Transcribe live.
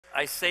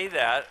I say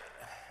that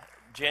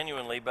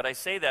genuinely, but I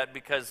say that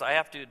because I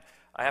have to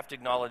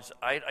acknowledge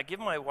I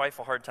give my wife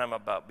a hard time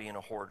about being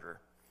a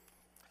hoarder.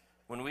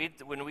 When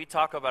we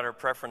talk about her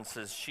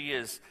preferences, she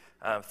is,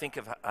 think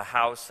of a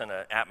house and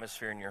an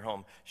atmosphere in your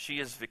home. She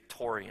is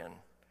Victorian.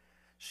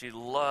 She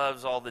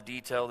loves all the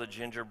detail, the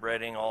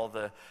gingerbreading, all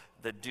the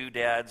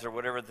doodads or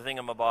whatever, the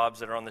thingamabobs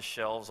that are on the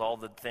shelves, all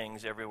the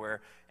things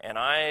everywhere. And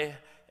I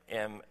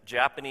am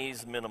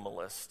Japanese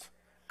minimalist.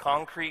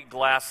 Concrete,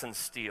 glass, and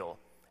steel.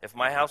 If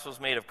my house was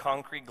made of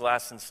concrete,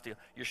 glass, and steel,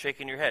 you're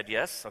shaking your head,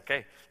 yes?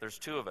 Okay, there's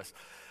two of us.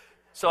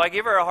 So I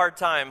give her a hard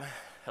time,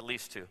 at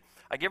least two.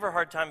 I give her a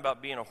hard time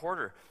about being a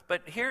hoarder.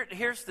 But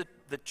here's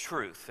the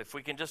truth, if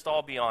we can just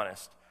all be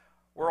honest.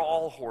 We're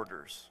all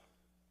hoarders.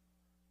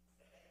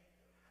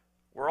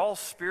 We're all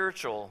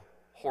spiritual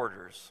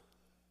hoarders.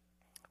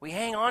 We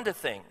hang on to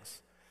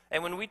things.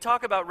 And when we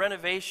talk about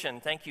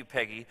renovation, thank you,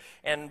 Peggy,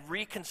 and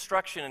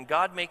reconstruction and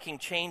God making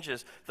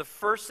changes, the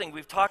first thing,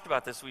 we've talked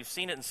about this, we've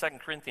seen it in 2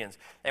 Corinthians,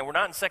 and we're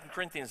not in 2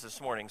 Corinthians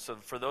this morning, so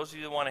for those of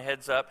you that want a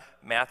heads up,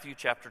 Matthew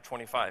chapter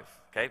 25,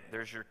 okay?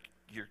 There's your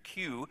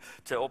cue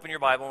to open your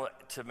Bible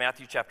to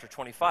Matthew chapter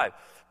 25.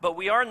 But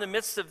we are in the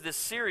midst of this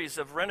series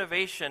of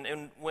renovation,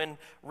 and when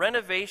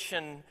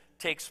renovation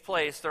takes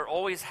place, there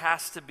always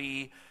has to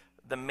be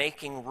the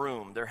making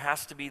room. There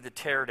has to be the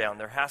tear down.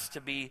 There has to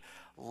be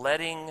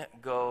letting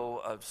go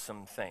of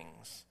some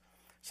things.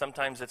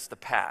 Sometimes it's the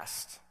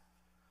past.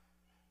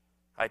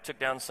 I took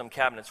down some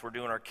cabinets. We're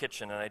doing our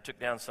kitchen, and I took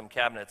down some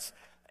cabinets,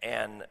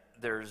 and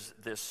there's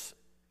this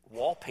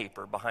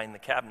wallpaper behind the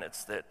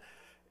cabinets that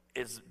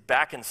is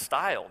back in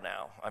style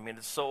now. I mean,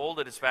 it's so old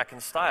that it's back in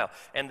style.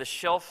 And the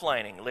shelf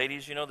lining.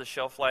 Ladies, you know the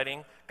shelf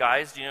lining?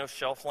 Guys, do you know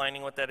shelf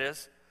lining, what that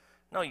is?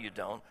 No, you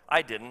don't.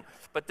 I didn't.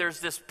 But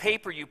there's this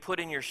paper you put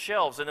in your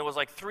shelves, and there was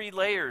like 3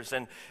 layers,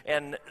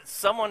 and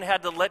someone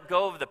had to let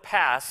go of the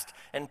past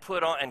and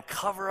put on and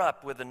cover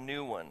up with a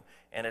new one.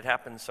 And it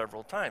happened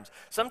several times.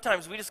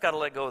 Sometimes we just got to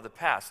let go of the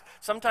past.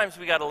 Sometimes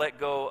we got to let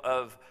go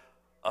of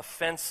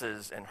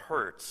offenses and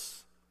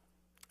hurts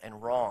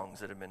and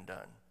wrongs that have been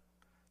done.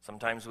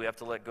 Sometimes we have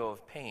to let go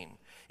of pain.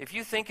 If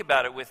you think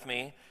about it with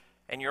me,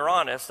 and you're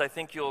honest, I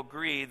think you'll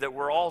agree that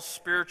we're all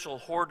spiritual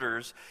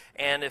hoarders,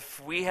 and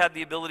if we had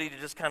the ability to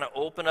just kind of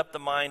open up the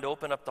mind,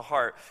 open up the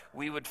heart,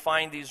 we would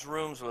find these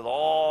rooms with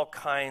all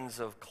kinds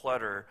of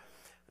clutter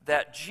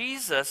that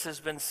Jesus has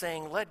been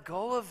saying, let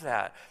go of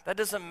that. That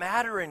doesn't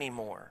matter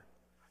anymore.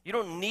 You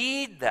don't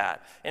need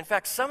that. In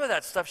fact, some of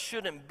that stuff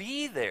shouldn't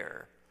be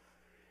there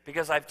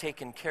because I've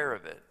taken care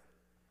of it.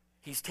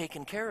 He's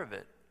taken care of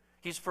it.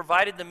 He's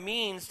provided the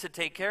means to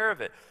take care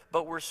of it,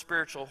 but we're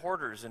spiritual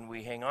hoarders and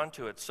we hang on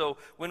to it. So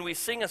when we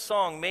sing a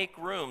song, Make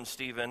Room,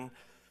 Stephen,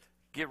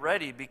 get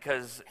ready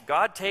because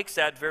God takes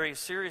that very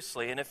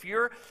seriously. And if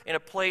you're in a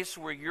place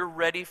where you're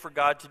ready for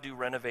God to do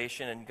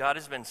renovation and God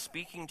has been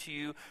speaking to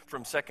you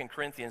from 2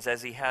 Corinthians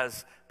as he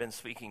has been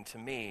speaking to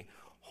me,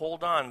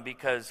 hold on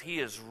because he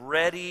is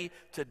ready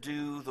to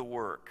do the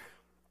work.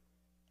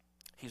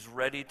 He's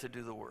ready to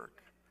do the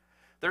work.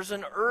 There's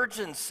an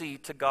urgency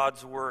to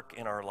God's work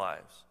in our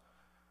lives.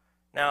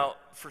 Now,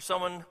 for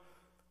someone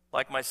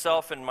like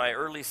myself in my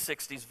early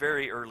 60s,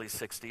 very early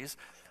 60s,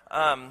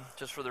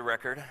 just for the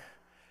record,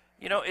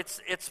 you know,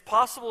 it's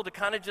possible to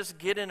kind of just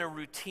get in a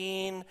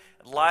routine.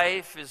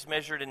 Life is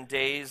measured in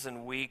days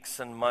and weeks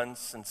and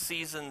months and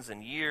seasons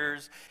and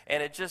years,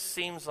 and it just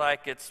seems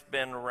like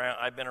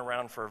I've been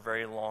around for a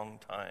very long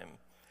time.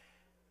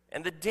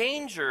 And the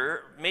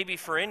danger, maybe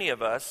for any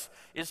of us,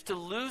 is to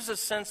lose a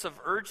sense of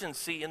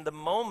urgency in the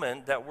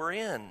moment that we're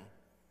in.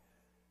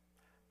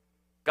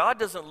 God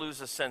doesn't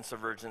lose a sense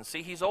of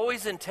urgency. He's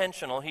always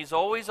intentional. He's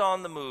always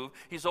on the move.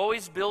 He's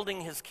always building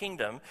his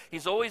kingdom.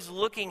 He's always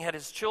looking at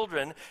his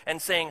children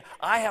and saying,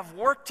 I have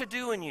work to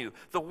do in you.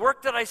 The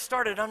work that I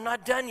started, I'm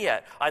not done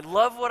yet. I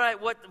love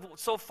what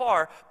so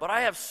far, but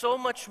I have so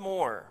much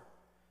more.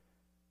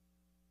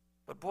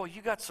 But boy,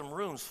 you got some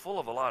rooms full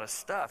of a lot of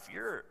stuff.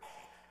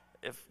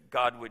 If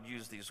God would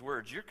use these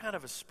words, you're kind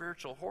of a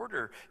spiritual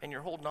hoarder, and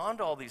you're holding on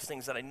to all these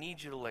things that I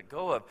need you to let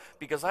go of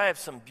because I have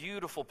some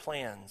beautiful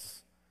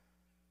plans.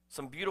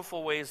 Some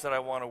beautiful ways that I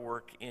want to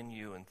work in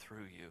you and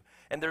through you.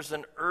 And there's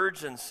an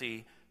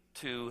urgency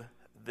to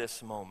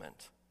this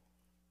moment.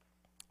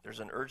 There's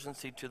an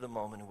urgency to the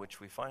moment in which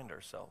we find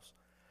ourselves.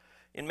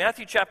 In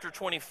Matthew chapter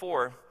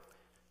 24,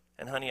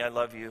 and honey, I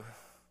love you.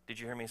 Did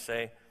you hear me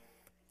say,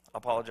 I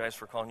apologize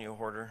for calling you a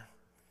hoarder?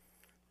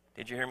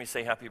 Did you hear me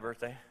say happy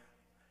birthday?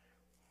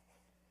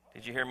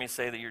 Did you hear me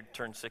say that you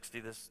turned 60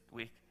 this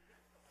week?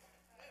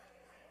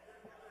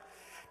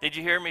 Did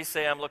you hear me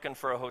say I'm looking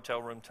for a hotel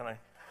room tonight?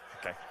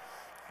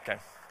 Okay.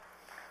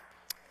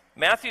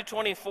 Matthew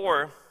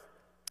 24,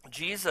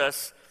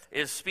 Jesus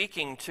is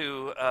speaking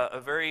to a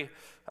very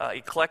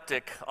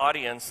eclectic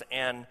audience,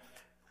 and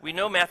we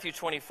know Matthew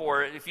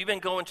 24. If you've been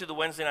going to the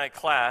Wednesday night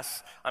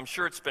class, I'm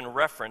sure it's been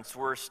referenced.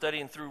 We're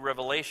studying through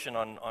Revelation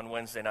on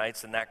Wednesday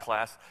nights in that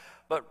class.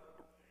 But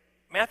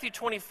Matthew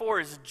 24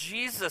 is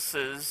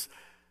Jesus's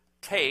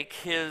take,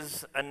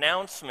 his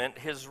announcement,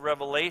 his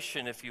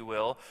revelation, if you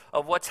will,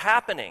 of what's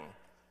happening.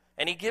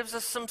 And he gives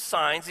us some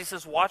signs. He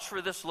says, watch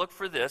for this, look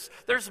for this.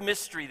 There's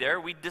mystery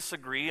there. We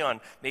disagree on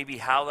maybe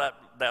how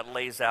that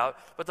lays out.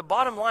 But the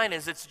bottom line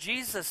is it's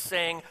Jesus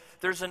saying,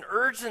 there's an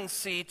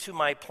urgency to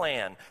my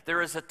plan.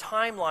 There is a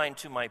timeline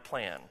to my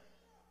plan.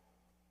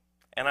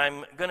 And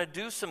I'm going to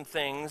do some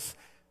things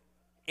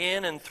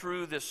in and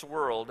through this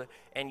world,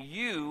 and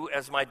you,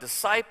 as my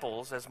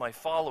disciples, as my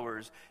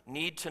followers,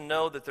 need to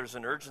know that there's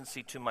an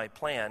urgency to my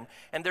plan,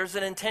 and there's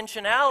an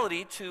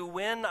intentionality to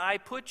when I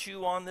put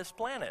you on this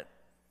planet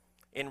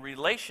in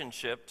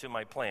relationship to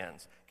my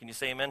plans. Can you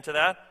say amen to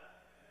that?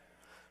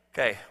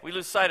 Okay, we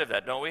lose sight of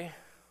that, don't we?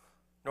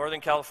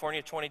 Northern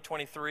California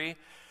 2023,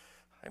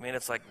 I mean,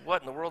 it's like,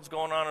 what in the world's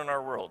going on in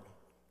our world,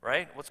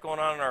 right? What's going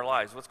on in our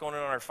lives? What's going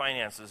on in our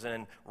finances and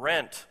in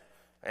rent?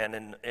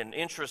 And in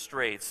interest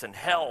rates and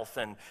health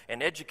and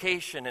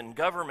education and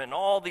government and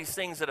all these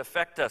things that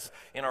affect us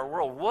in our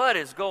world. What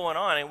is going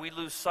on? And we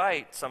lose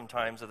sight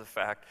sometimes of the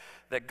fact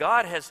that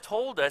God has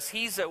told us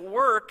He's at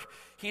work.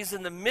 He's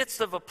in the midst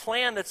of a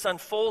plan that's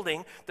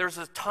unfolding. There's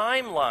a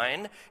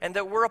timeline and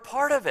that we're a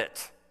part of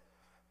it.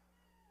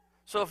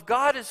 So if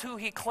God is who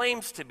He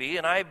claims to be,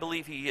 and I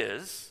believe He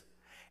is,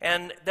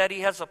 and that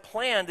He has a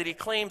plan that He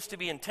claims to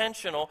be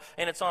intentional,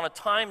 and it's on a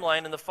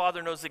timeline, and the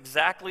Father knows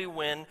exactly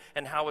when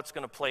and how it's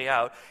going to play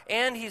out,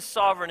 and He's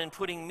sovereign in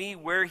putting me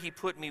where He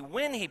put me,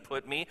 when He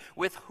put me,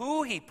 with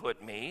who He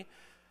put me,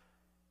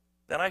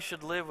 then I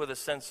should live with a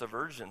sense of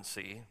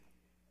urgency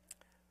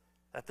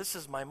that this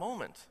is my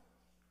moment.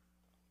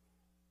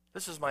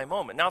 This is my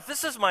moment. Now, if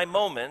this is my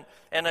moment,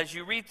 and as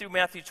you read through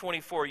Matthew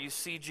 24, you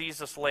see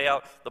Jesus lay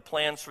out the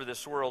plans for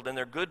this world, and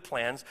they're good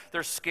plans.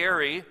 They're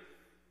scary,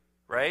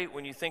 right?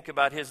 When you think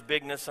about His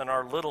bigness and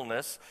our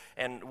littleness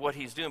and what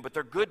He's doing. But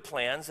they're good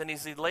plans, and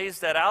He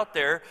lays that out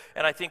there,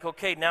 and I think,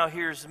 okay, now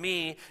here's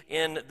me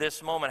in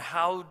this moment.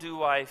 How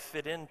do I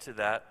fit into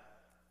that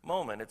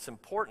moment? It's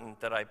important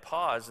that I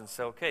pause and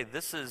say, okay,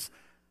 this is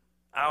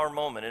our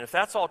moment. And if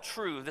that's all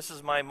true, this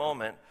is my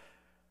moment,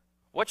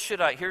 what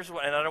should I, here's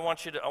what, and I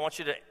want you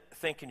to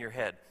think in your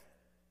head.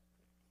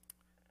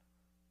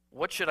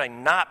 What should I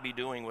not be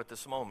doing with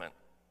this moment?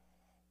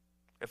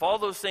 If all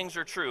those things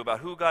are true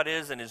about who God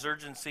is and His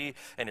urgency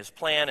and His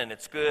plan, and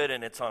it's good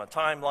and it's on a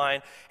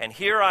timeline, and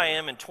here I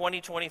am in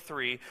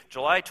 2023,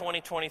 July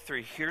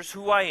 2023, here's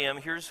who I am,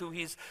 here's who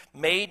He's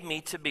made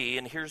me to be,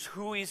 and here's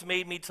who He's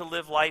made me to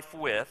live life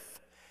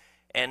with,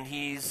 and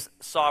He's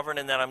sovereign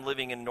in that I'm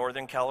living in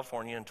Northern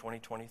California in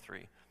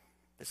 2023.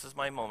 This is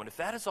my moment. If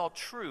that is all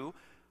true,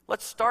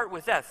 let's start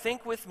with that.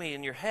 Think with me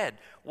in your head.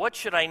 What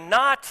should I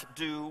not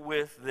do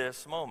with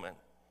this moment?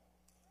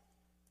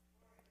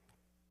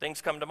 Things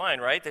come to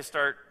mind, right?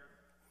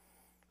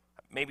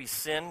 Maybe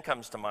sin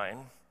comes to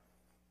mind.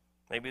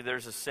 Maybe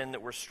there's a sin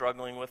that we're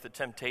struggling with, a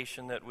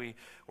temptation that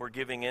we're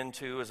giving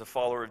into as a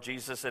follower of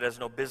Jesus that has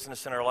no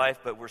business in our life,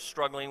 but we're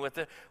struggling with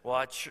it.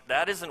 Well,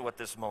 that isn't what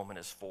this moment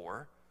is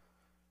for,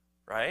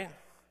 right?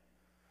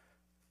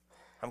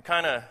 I'm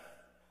kind of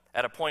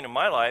at a point in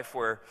my life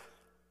where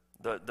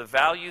the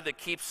value that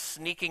keeps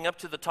sneaking up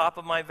to the top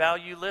of my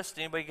value list,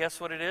 anybody guess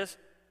what it is?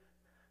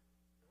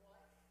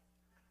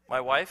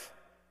 My wife?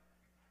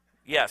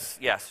 Yes,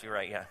 you're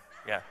right,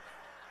 yeah.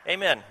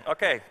 Amen.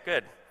 Okay,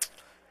 good.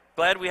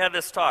 Glad we had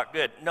this talk,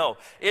 good. No,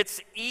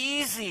 it's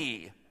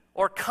easy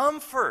or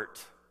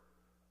comfort.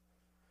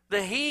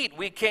 The heat,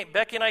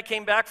 Becky and I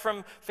came back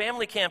from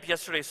family camp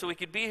yesterday so we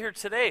could be here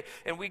today,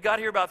 and we got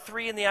here about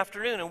 3 in the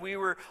afternoon, and we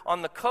were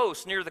on the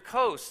coast, near the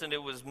coast, and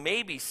it was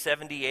maybe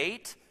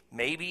 78,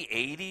 maybe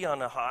 80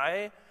 on a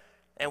high,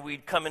 and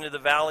we'd come into the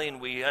valley and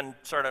we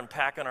start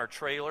unpacking our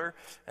trailer,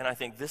 and I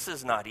think this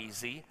is not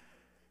easy.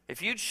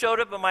 If you'd showed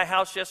up at my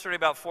house yesterday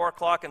about 4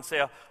 o'clock and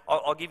say,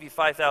 I'll give you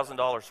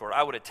 $5,000 for it,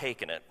 I would have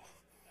taken it.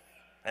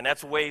 And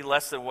that's way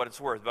less than what it's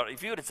worth. But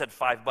if you would have said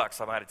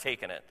 $5, I might have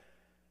taken it.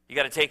 You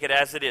got to take it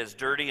as it is,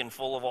 dirty and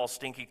full of all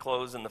stinky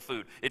clothes and the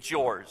food. It's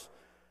yours.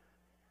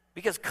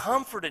 Because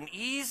comfort and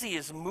easy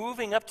is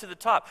moving up to the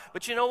top.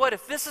 But you know what?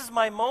 If this is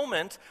my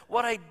moment,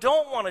 what I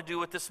don't want to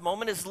do at this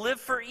moment is live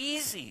for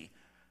easy,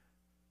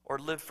 or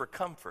live for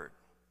comfort,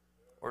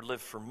 or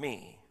live for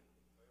me.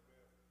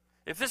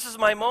 If this is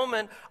my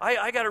moment,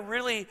 I got to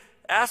really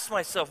ask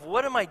myself,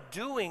 what am I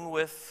doing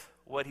with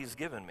what He's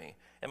given me?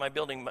 Am I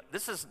building?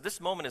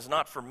 This moment is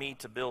not for me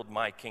to build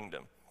my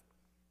kingdom.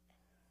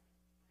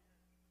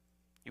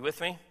 You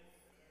with me?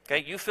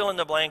 Okay, you fill in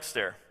the blanks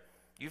there.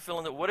 You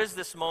fill in what is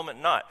this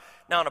moment not?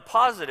 Now, in a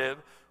positive,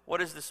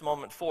 what is this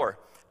moment for?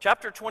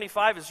 Chapter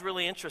 25 is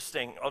really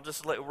interesting.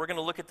 We're going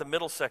to look at the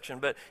middle section,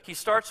 but he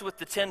starts with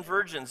the 10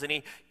 virgins, and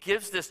he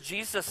gives this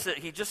Jesus,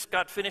 he just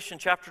got finished in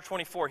chapter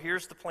 24.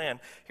 Here's the plan.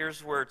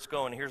 Here's where it's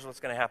going. Here's what's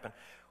going to happen.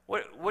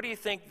 What do you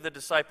think the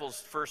disciples'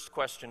 first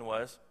question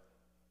was?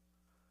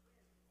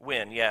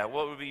 When? Yeah,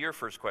 what would be your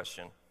first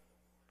question?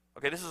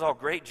 Okay, this is all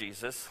great,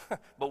 Jesus,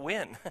 but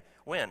when?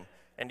 When?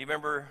 And do you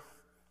remember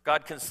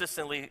God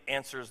consistently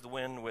answers the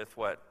when with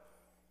what?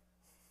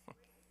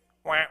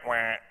 Wah,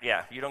 wah.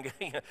 Yeah, you don't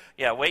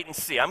get, wait and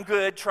see. I'm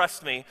good,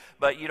 trust me,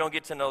 but you don't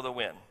get to know the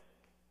when.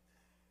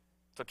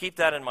 So keep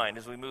that in mind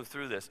as we move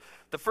through this.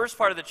 The first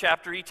part of the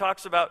chapter, he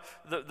talks about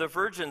the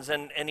virgins,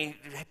 and he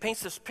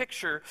paints this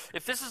picture.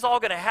 If this is all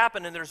going to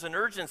happen and there's an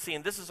urgency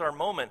and this is our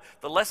moment,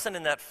 the lesson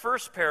in that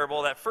first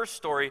parable, that first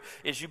story,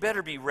 is you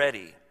better be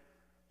ready.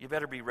 You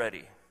better be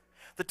ready.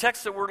 The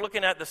text that we're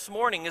looking at this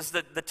morning is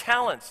the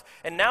talents.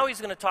 And now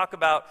he's going to talk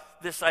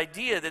about this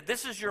idea that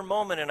this is your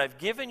moment and I've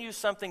given you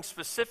something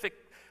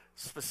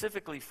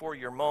specifically for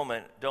your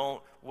moment.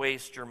 Don't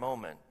waste your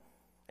moment.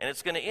 And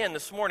it's going to end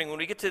this morning. When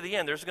we get to the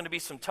end, there's going to be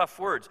some tough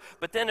words.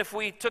 But then if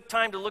we took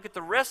time to look at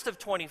the rest of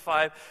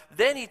 25,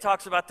 then he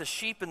talks about the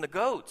sheep and the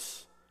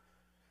goats.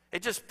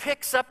 It just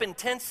picks up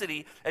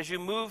intensity as you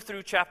move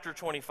through chapter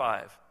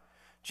 25.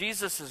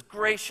 Jesus is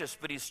gracious,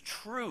 but he's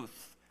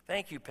truth.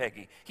 Thank you,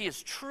 Peggy. He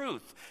is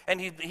truth. And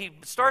he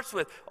starts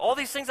with, all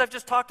these things I've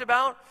just talked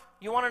about,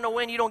 you want to know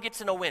when? You don't get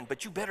to know when,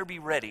 but you better be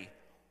ready.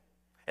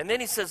 And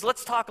then he says,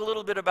 let's talk a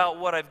little bit about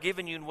what I've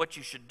given you and what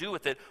you should do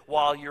with it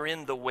while you're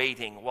in the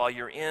waiting, while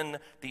you're in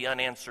the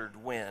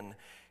unanswered when.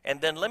 And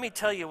then let me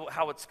tell you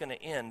how it's going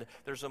to end.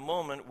 There's a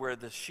moment where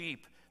the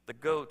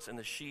goats and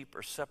the sheep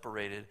are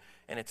separated,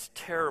 and it's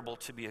terrible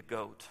to be a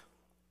goat.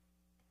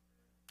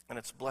 And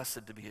it's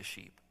blessed to be a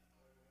sheep.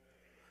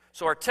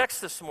 So our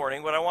text this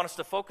morning, what I want us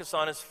to focus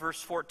on is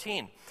verse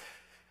 14.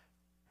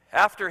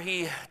 After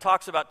he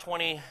talks about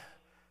 24,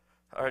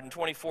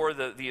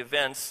 the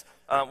events,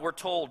 we're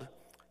told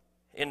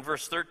in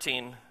verse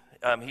 13,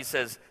 he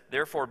says,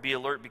 therefore be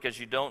alert because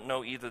you don't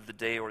know either the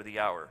day or the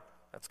hour.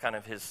 That's kind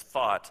of his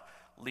thought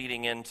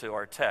leading into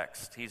our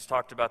text. He's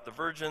talked about the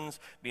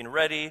virgins being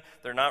ready.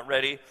 They're not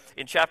ready.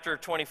 In chapter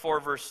 24,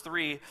 verse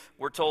 3,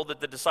 we're told that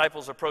the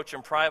disciples approach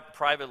him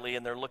privately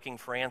and they're looking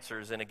for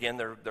answers. And again,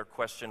 their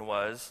question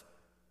was,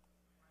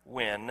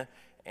 when?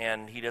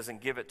 And he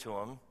doesn't give it to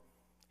them.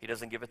 He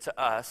doesn't give it to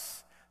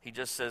us. He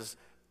just says,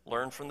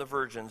 learn from the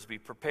virgins, be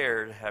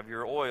prepared, have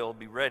your oil,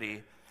 be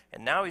ready.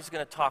 And now he's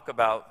going to talk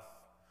about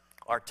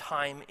our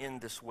time in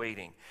this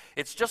waiting.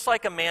 It's just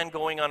like a man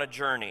going on a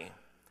journey.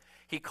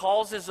 He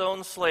calls his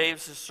own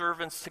slaves, his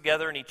servants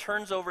together, and he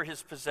turns over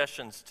his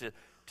possessions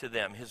to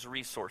them, his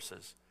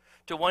resources.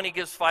 To one he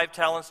gives 5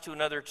 talents, to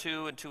another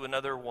 2, and to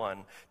another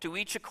 1. To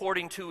each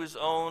according to his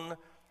own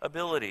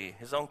ability,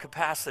 his own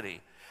capacity.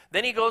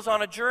 Then he goes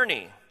on a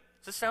journey.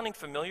 Is this sounding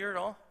familiar at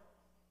all?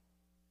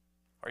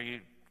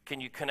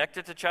 Can you connect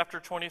it to chapter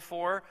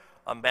 24?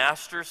 A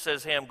master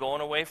says, hey, I'm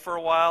going away for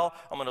a while.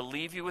 I'm going to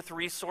leave you with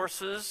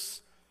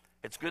resources.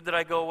 It's good that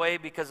I go away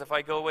because if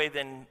I go away,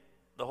 then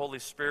the Holy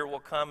Spirit will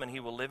come and he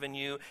will live in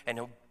you and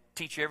he'll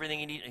teach you everything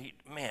you need.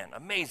 Man,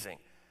 amazing.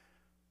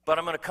 But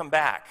I'm going to come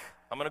back.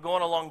 I'm going to go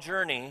on a long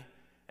journey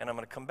and I'm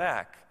going to come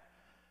back.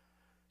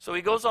 So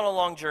he goes on a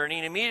long journey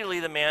and immediately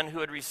the man who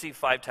had received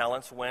 5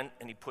 talents went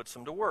and he puts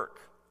them to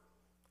work.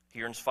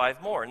 He earns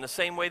 5 more. In the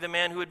same way, the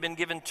man who had been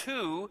given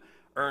 2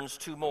 earns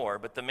 2 more.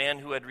 But the man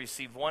who had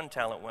received 1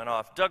 talent went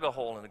off, dug a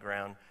hole in the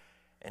ground,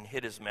 and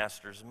hid his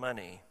master's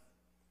money.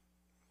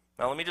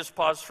 Now let me just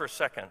pause for a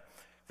second.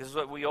 This is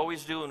what we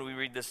always do when we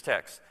read this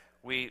text.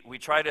 We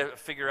try to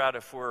figure out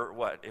if we're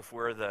what? If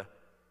we're the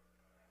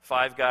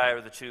 5 guy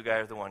or the 2 guy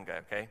or the 1 guy,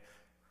 okay?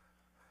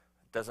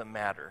 It doesn't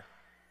matter.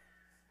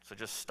 So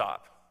just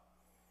stop.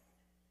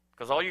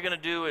 Because all you're going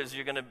to do is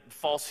you're going to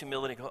false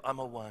humility go, I'm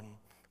a 1,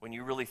 when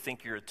you really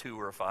think you're a 2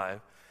 or a 5.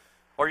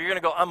 Or you're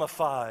going to go, I'm a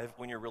 5,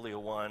 when you're really a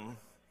 1.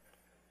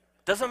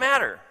 Doesn't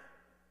matter,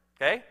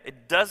 okay?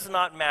 It does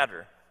not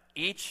matter.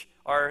 Each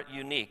are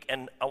unique.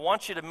 And I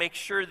want you to make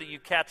sure that you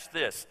catch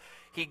this.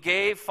 He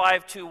gave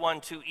 5, 2,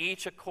 1 to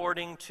each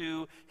according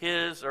to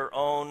his or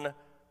own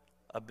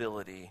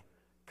ability,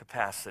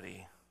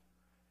 capacity.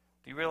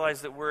 Do you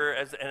realize that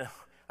and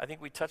I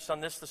think we touched on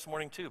this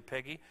morning too,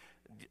 Peggy.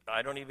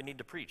 I don't even need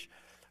to preach.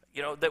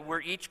 That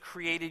we're each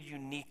created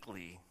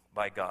uniquely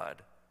by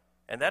God.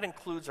 And that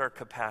includes our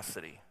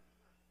capacity.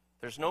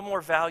 There's no more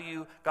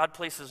value, God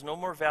places no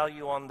more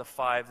value on the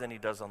 5 than he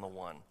does on the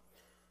 1.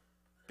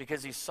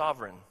 Because he's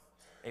sovereign.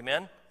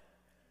 Amen?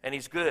 And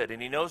he's good,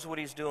 and he knows what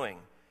he's doing.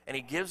 And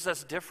he gives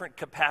us different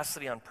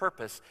capacity on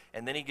purpose,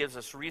 and then he gives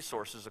us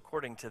resources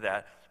according to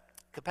that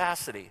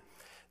capacity.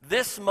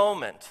 This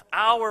moment,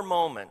 our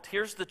moment,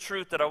 here's the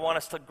truth that I want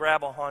us to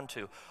grab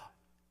onto,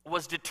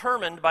 was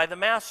determined by the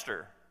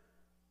master.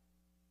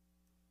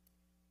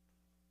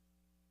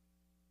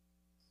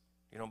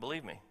 You don't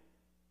believe me?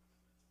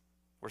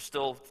 We're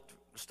still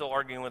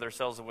arguing with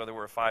ourselves of whether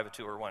we're a 5, a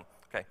 2, or a 1.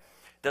 Okay.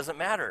 Doesn't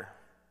matter.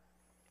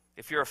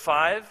 If you're a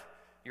 5,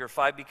 you're a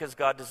 5 because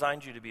God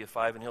designed you to be a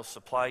 5, and he'll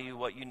supply you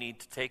what you need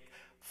to take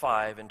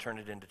 5 and turn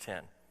it into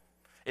 10.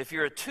 If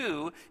you're a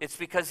 2, it's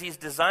because he's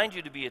designed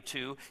you to be a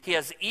 2. He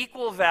has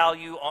equal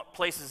value,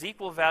 places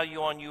equal value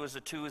on you as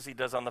a 2 as he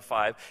does on the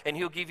 5, and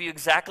he'll give you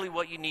exactly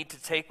what you need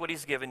to take what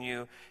he's given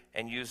you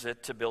and use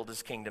it to build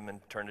his kingdom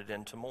and turn it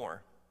into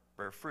more,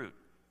 bear fruit.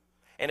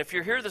 And if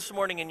you're here this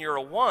morning and you're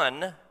a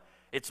 1,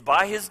 it's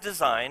by his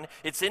design,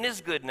 it's in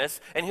his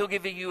goodness, and he'll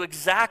give you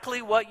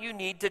exactly what you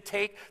need to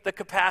take the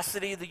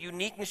capacity, the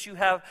uniqueness you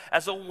have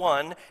as a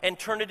 1, and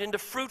turn it into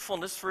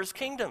fruitfulness for his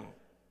kingdom.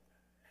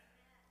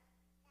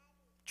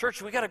 Church,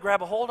 we got to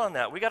grab a hold on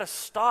that. We got to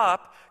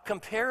stop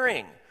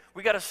comparing.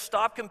 We got to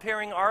stop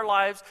comparing our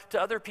lives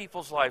to other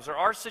people's lives, or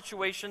our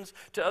situations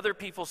to other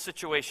people's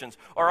situations,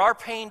 or our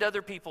pain to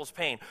other people's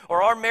pain,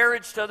 or our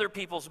marriage to other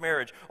people's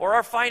marriage, or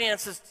our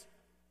finances.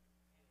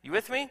 You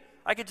with me?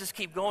 I could just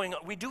keep going.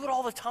 We do it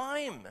all the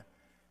time.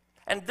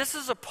 And this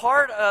is a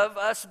part of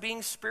us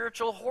being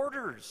spiritual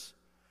hoarders.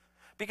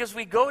 Because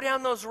we go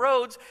down those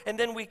roads and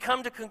then we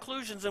come to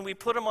conclusions and we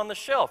put them on the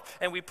shelf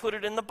and we put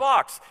it in the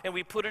box and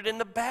we put it in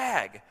the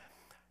bag.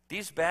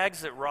 These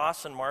bags at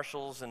Ross and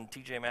Marshalls and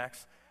TJ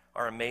Maxx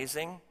are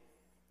amazing,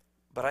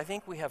 but I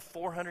think we have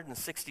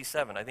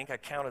 467. I think I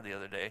counted the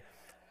other day,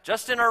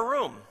 just in our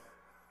room.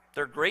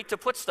 They're great to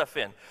put stuff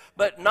in,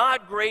 but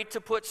not great to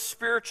put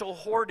spiritual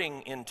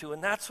hoarding into,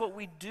 and that's what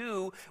we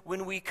do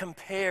when we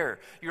compare.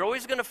 You're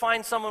always going to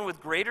find someone with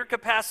greater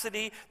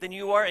capacity than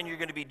you are, and you're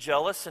going to be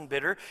jealous and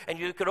bitter, and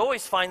you could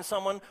always find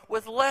someone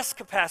with less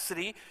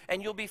capacity,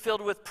 and you'll be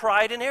filled with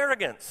pride and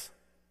arrogance.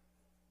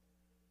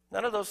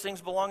 None of those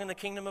things belong in the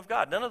kingdom of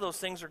God. None of those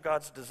things are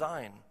God's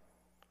design.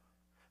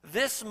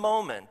 This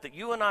moment that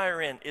you and I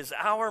are in is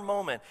our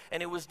moment,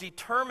 and it was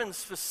determined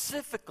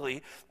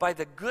specifically by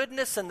the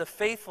goodness and the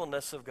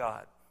faithfulness of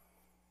God.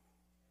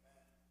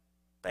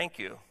 Thank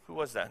you. Who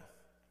was that?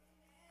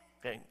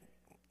 Okay.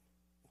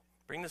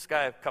 Bring this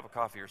guy a cup of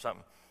coffee or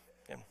something.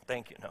 Okay.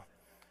 Thank you. No.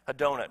 A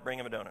donut. Bring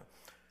him a donut.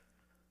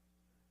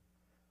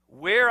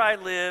 Where I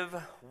live,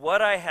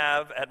 what I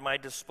have at my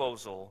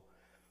disposal,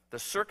 the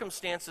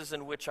circumstances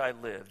in which I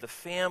live, the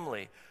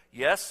family.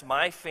 Yes,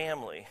 my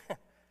family.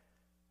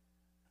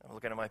 I'm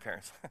looking at my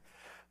parents.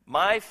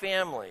 My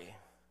family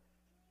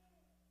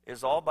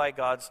is all by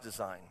God's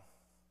design.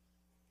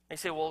 They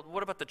say, well,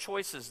 what about the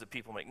choices that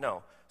people make?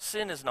 No,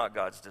 sin is not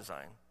God's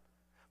design.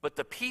 But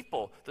the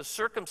people, the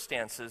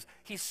circumstances,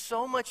 he's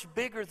so much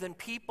bigger than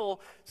people's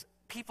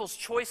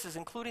choices,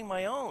 including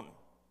my own.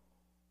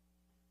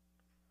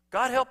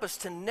 God help us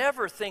to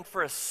never think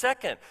for a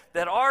second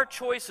that our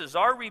choices,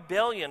 our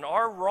rebellion,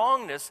 our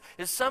wrongness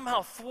is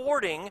somehow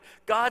thwarting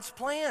God's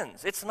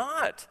plans. It's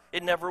not.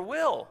 It never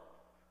will.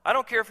 I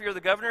don't care if you're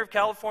the governor of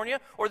California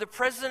or the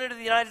president of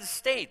the United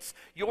States.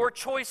 Your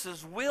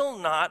choices will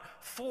not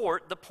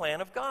thwart the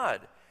plan of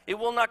God. It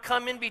will not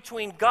come in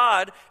between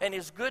God and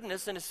his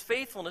goodness and his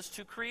faithfulness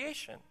to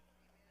creation.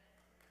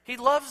 He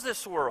loves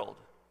this world.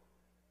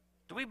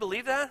 Do we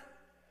believe that?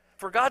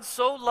 For God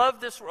so loved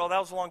this world. Oh, that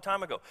was a long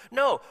time ago.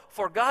 No,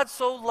 for God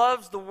so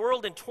loves the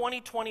world in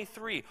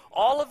 2023.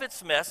 All of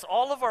its mess,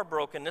 all of our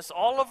brokenness,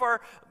 all of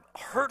our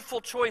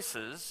hurtful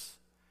choices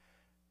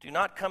do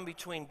not come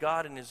between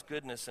God and his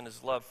goodness and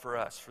his love for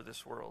us, for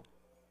this world,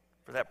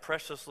 for that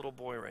precious little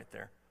boy right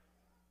there,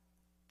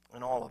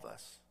 and all of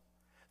us.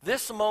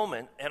 This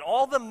moment and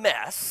all the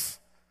mess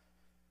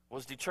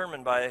was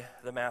determined by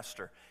the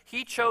master.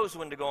 He chose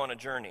when to go on a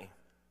journey.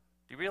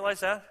 Do you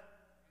realize that?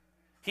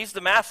 He's the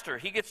master.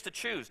 He gets to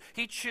choose.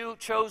 He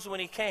chose when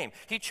he came.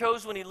 He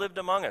chose when he lived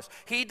among us.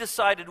 He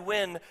decided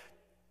when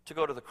to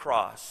go to the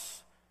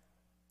cross.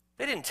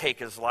 They didn't take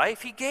his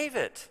life. He gave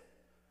it.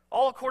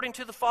 All according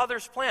to the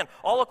Father's plan.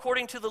 All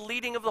according to the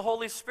leading of the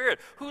Holy Spirit.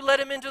 Who led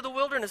him into the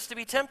wilderness to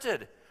be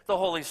tempted? The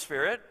Holy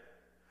Spirit.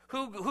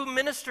 Who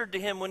ministered to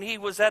him when he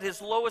was at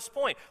his lowest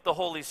point? The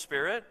Holy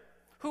Spirit.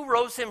 Who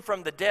rose him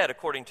from the dead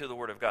according to the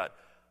Word of God?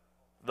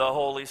 The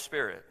Holy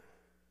Spirit.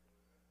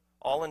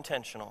 All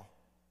intentional.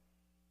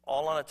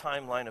 All on a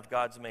timeline of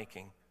God's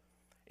making,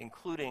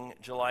 including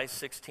July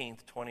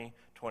 16th,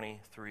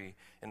 2023,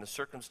 in the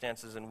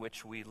circumstances in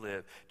which we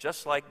live.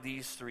 Just like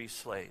these three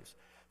slaves.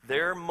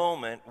 Their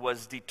moment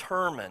was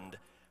determined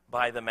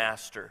by the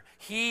master.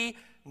 He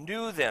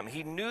knew them.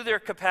 He knew their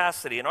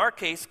capacity. In our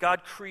case,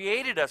 God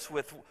created us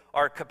with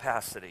our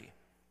capacity.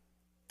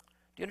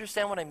 Do you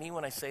understand what I mean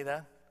when I say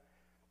that?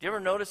 Do you ever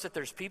notice that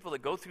there's people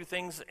that go through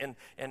things in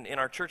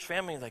our church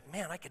family like,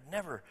 man, I could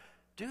never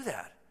do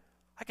that.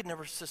 I could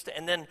never sustain.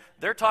 And then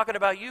they're talking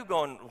about you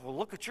going, well,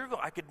 look what you're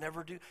going. I could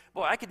never do.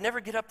 Boy, I could never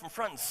get up in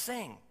front and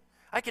sing.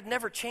 I could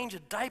never change a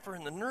diaper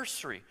in the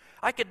nursery.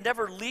 I could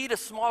never lead a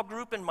small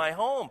group in my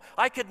home.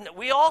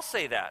 We all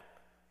say that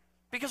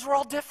because we're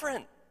all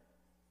different.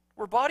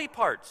 We're body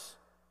parts.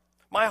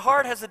 My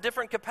heart has a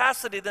different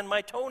capacity than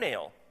my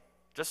toenail.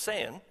 Just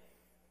saying.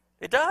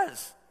 It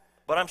does.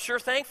 But I'm sure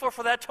thankful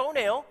for that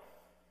toenail.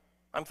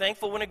 I'm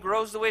thankful when it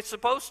grows the way it's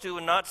supposed to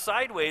and not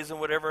sideways and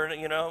whatever,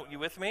 you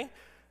with me?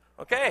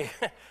 Okay.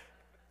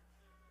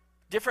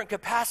 Different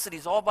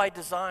capacities, all by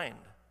design.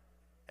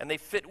 And they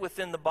fit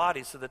within the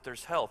body so that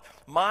there's health.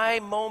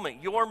 My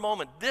moment, your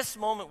moment, this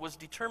moment was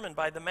determined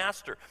by the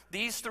master.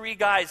 These three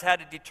guys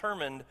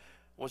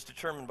was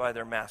determined by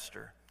their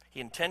master.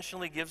 He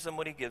intentionally gives them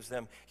what he gives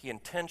them. He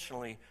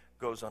intentionally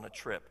goes on a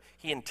trip.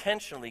 He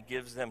intentionally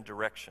gives them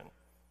direction.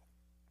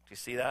 Do you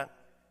see that?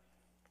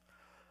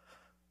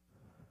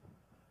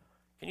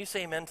 Can you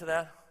say amen to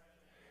that?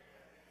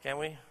 Can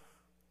we?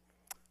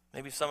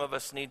 Maybe some of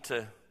us need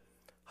to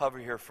hover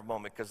here for a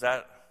moment because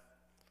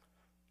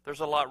there's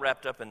a lot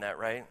wrapped up in that,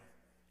 right?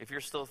 If you're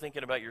still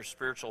thinking about your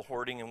spiritual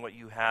hoarding and what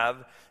you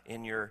have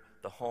in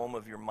the home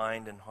of your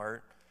mind and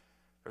heart,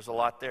 There's a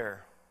lot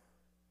there.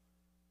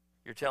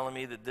 You're telling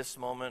me that this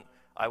moment,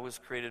 I was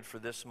created for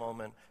this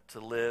moment, to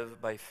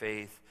live by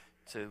faith,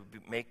 to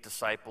make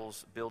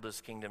disciples, build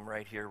his kingdom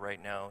right here,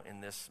 right now,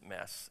 in this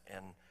mess.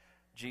 And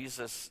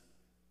Jesus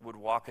would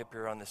walk up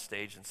here on the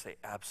stage and say,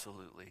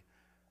 absolutely.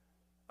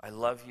 I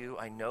love you,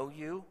 I know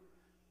you,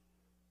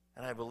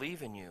 and I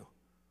believe in you.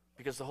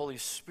 Because the Holy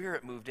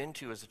Spirit moved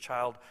into you as a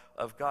child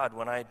of God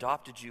when I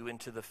adopted you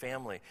into the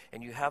family.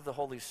 And you have the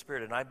Holy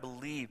Spirit, and I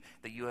believe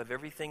that you have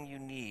everything you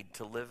need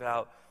to live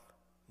out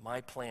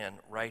my plan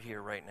right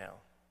here, right now.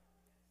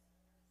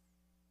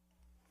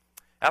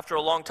 After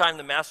a long time,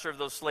 the master of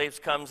those slaves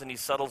comes and he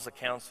settles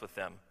accounts with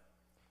them.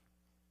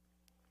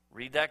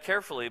 Read that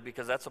carefully,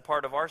 because that's a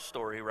part of our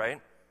story,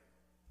 right?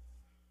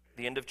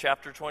 The end of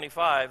chapter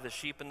 25, the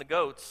sheep and the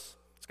goats.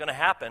 It's going to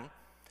happen.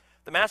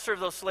 The master of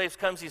those slaves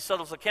comes, he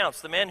settles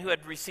accounts. The man who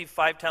had received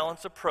 5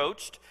 talents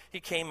approached. He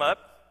came up,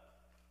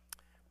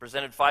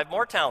 presented 5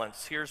 more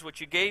talents. Here's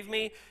what you gave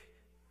me.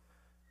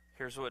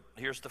 Here's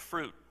the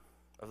fruit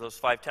of those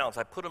 5 talents.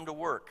 I put them to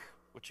work,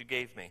 what you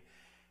gave me.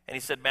 And he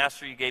said,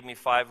 Master, you gave me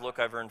 5. Look,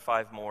 I've earned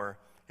 5 more.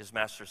 His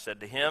master said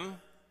to him,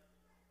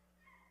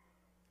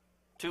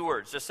 2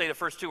 words. Just say the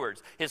first 2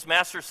 words. His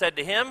master said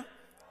to him,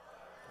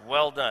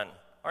 well done.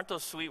 Aren't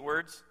those sweet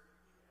words?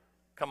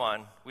 Come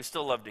on, we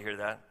still love to hear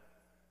that.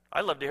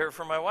 I love to hear it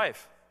from my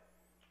wife.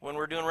 When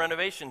we're doing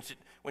renovations,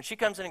 when she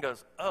comes in and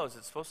goes, oh, is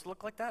it supposed to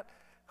look like that?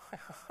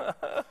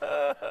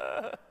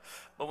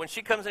 But when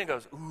she comes in and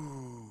goes,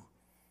 ooh,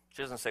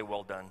 she doesn't say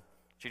well done.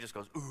 She just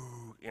goes,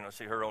 ooh,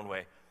 see her own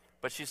way.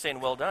 But she's saying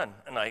well done.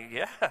 And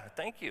yeah,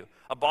 thank you.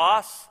 A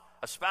boss,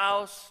 a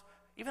spouse,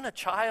 even a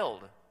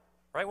child,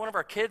 right? One of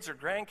our kids or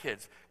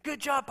grandkids. Good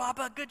job,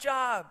 Papa, good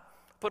job.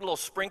 Put a little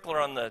sprinkler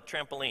on the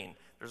trampoline.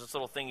 There's this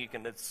little thing you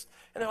can, and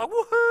they're like,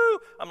 woohoo!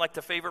 I'm like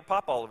the favorite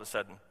papa all of a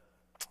sudden.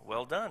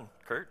 Well done,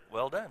 Curt,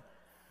 well done.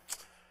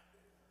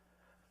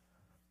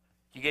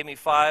 You gave me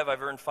 5,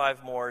 I've earned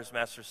 5 more. His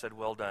master said,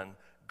 well done,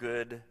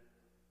 good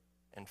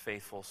and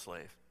faithful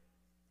slave.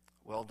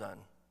 Well done.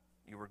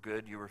 You were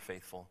good, you were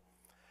faithful.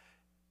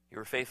 You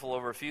were faithful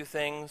over a few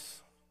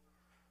things.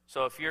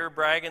 So if you're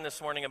bragging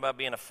this morning about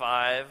being a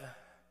 5,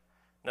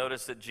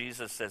 notice that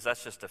Jesus says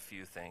that's just a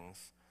few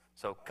things.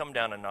 So come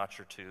down a notch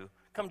or 2.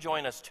 Come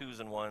join us 2s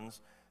and 1s,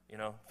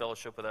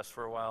 fellowship with us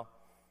for a while.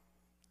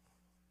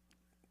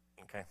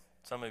 Okay,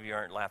 some of you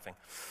aren't laughing.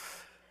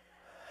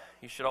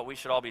 We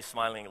should all be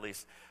smiling at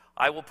least.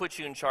 I will put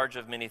you in charge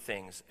of many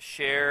things.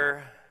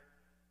 Share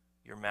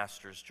your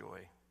master's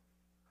joy.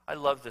 I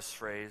love this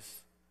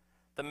phrase.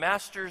 The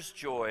master's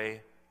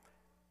joy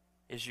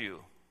is you.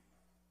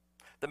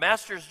 The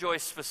master's joy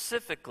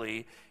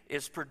specifically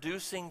is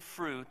producing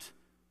fruit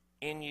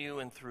in you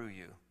and through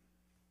you.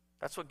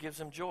 That's what gives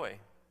him joy.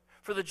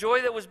 For the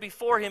joy that was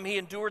before him, he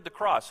endured the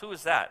cross. Who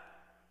is that?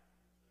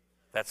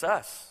 That's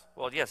us.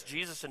 Well, yes,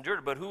 Jesus endured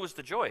it, but who was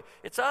the joy?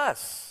 It's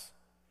us.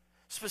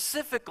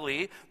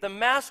 Specifically, the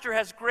master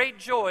has great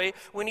joy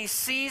when he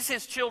sees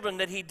his children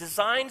that he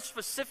designed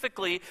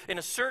specifically in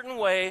a certain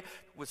way,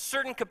 with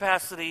certain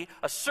capacity,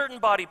 a certain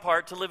body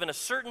part to live in a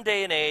certain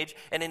day and age,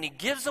 and then he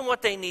gives them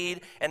what they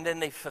need, and then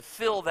they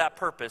fulfill that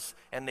purpose,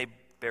 and they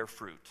bear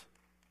fruit.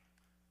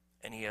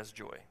 And he has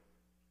joy.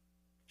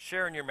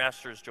 Share in your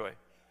master's joy.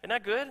 Isn't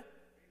that good?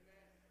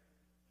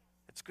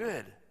 It's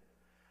good.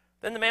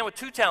 Then the man with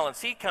 2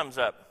 talents, he comes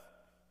up.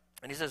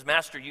 And he says,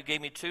 Master, you gave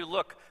me 2.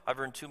 Look, I've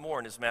earned 2 more.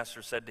 And his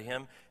master said to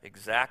him,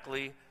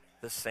 exactly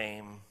the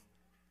same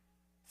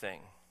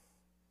thing.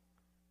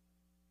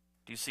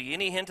 Do you see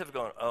any hint of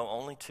going, oh,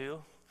 only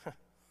 2?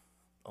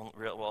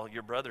 Well,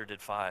 your brother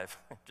did 5.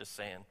 Just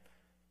saying.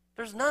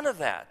 There's none of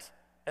that.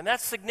 And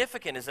that's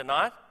significant, is it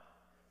not?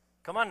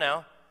 Come on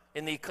now.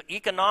 In the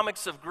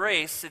economics of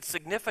grace, it's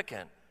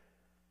significant.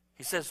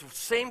 He says,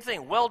 same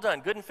thing. Well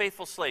done, good and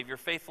faithful slave. You're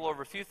faithful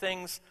over a few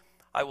things.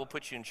 I will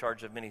put you in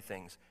charge of many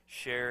things.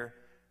 Share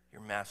your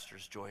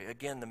master's joy.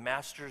 Again, the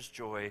master's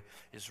joy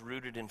is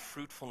rooted in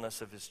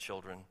fruitfulness of his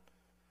children.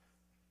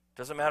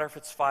 Doesn't matter if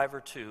it's 5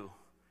 or 2.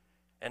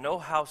 And oh,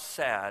 how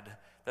sad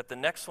that the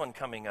next one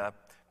coming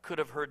up could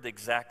have heard the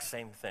exact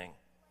same thing.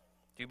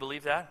 Do you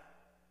believe that?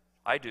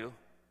 I do.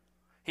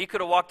 He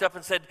could have walked up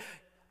and said,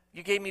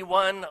 you gave me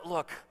 1.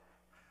 Look,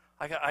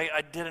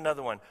 I did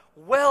another one.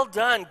 Well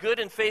done, good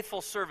and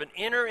faithful servant.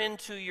 Enter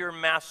into your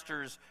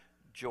master's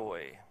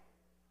joy.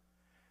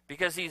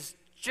 Because he's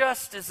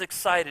just as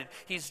excited,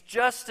 he's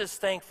just as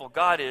thankful,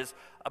 God is,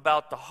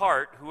 about the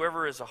heart,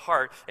 whoever is a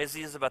heart, as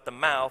he is about the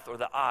mouth or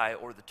the eye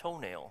or the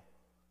toenail.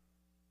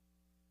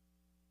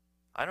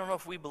 I don't know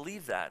if we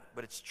believe that,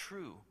 but it's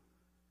true.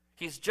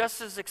 He's just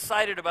as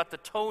excited about the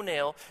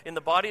toenail in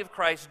the body of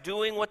Christ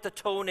doing what the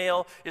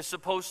toenail is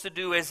supposed to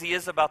do as he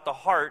is about the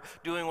heart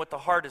doing what the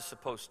heart is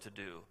supposed to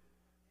do.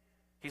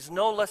 He's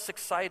no less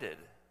excited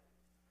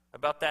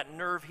about that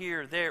nerve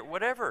here, there,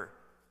 whatever.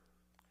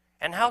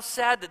 And how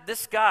sad that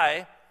this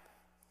guy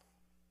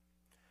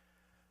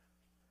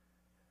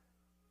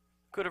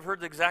could have heard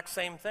the exact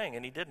same thing,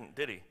 and he didn't,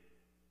 did he?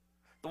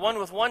 The one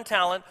with 1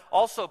 talent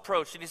also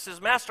approached, and he says,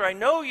 Master, I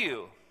know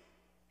you.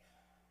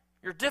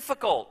 You're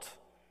difficult.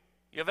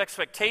 You have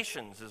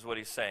expectations, is what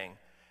he's saying.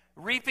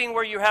 Reaping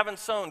where you haven't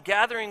sown,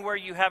 gathering where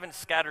you haven't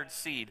scattered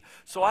seed.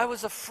 So I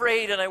was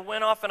afraid, and I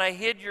went off and I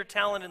hid your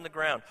talent in the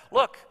ground.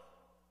 Look,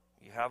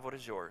 you have what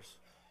is yours.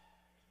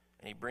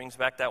 And he brings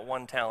back that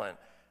one talent.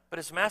 But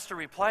his master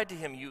replied to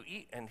him,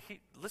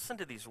 listen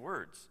to these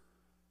words.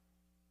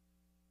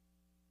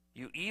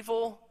 You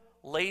evil,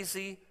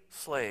 lazy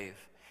slave.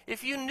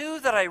 If you knew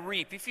that I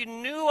reap, if you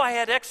knew I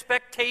had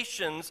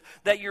expectations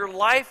that your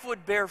life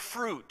would bear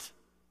fruit,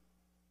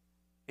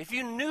 if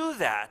you knew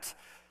that,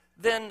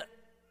 then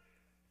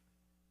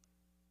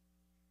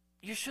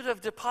you should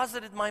have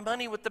deposited my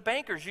money with the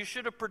bankers. You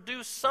should have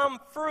produced some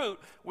fruit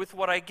with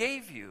what I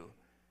gave you.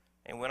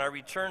 And when I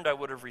returned, I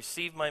would have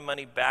received my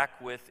money back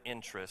with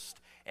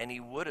interest. And he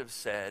would have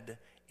said,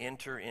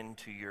 enter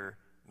into your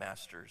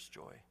master's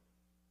joy.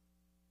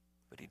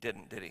 But he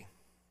didn't, did he?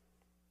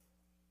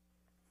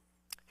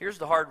 Here's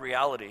the hard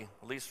reality,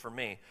 at least for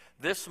me.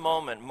 This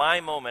moment,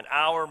 my moment,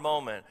 our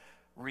moment,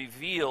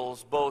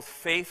 reveals both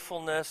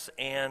faithfulness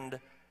and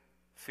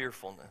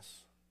fearfulness.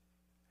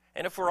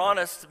 And if we're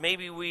honest,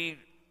 maybe we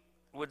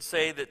would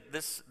say that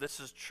this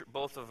is true.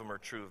 Both of them are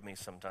true of me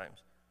sometimes.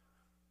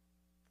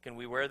 Can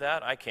we wear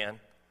that? I can.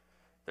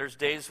 There's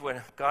days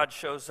when God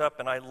shows up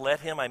and I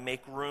let him, I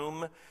make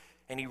room,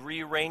 and he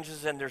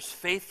rearranges, and there's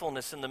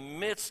faithfulness in the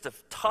midst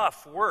of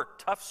tough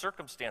work, tough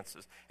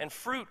circumstances, and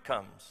fruit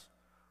comes.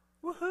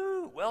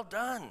 Woohoo, well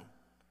done.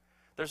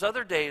 There's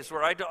other days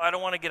where I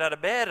don't want to get out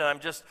of bed,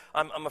 and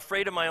I'm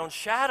afraid of my own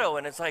shadow,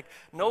 and it's like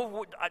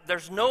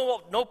there's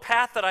no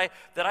path that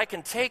I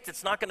can take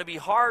that's not going to be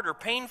hard or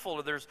painful,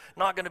 or there's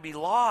not going to be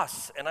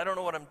loss, and I don't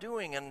know what I'm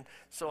doing, and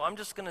so I'm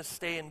just going to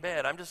stay in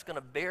bed. I'm just going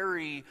to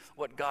bury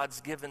what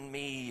God's given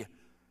me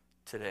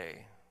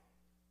today.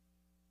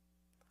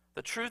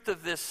 The truth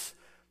of this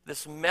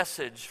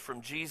message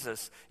from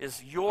Jesus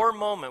is your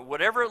moment,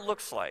 whatever it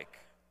looks like,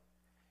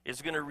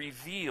 is going to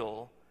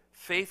reveal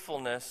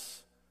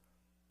faithfulness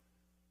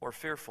or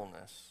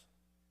fearfulness.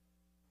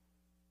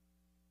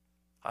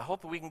 I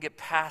hope that we can get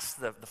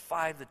past the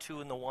 5, the 2,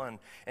 and the 1,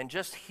 and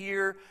just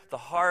hear the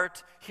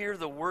heart, hear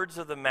the words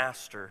of the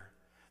Master,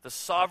 the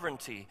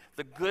sovereignty,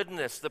 the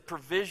goodness, the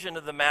provision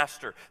of the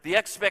Master, the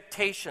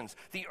expectations,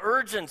 the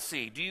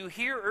urgency. Do you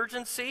hear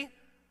urgency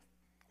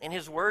in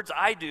his words?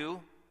 I do.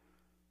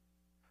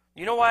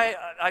 You know why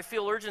I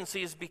feel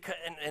urgency is because,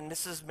 and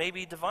this is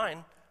maybe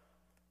divine,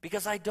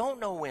 because I don't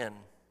know when.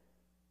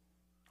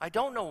 I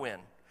don't know when.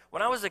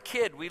 When I was a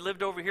kid, we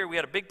lived over here. We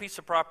had a big piece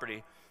of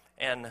property,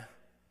 and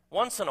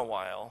once in a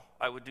while,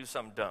 I would do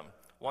something dumb.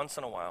 Once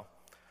in a while.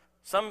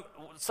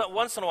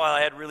 Once in a while,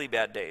 I had really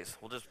bad days.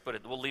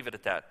 We'll leave it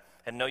at that.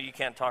 And no, you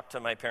can't talk to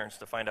my parents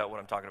to find out what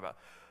I'm talking about.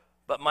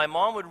 But my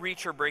mom would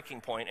reach her breaking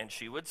point, and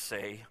she would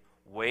say,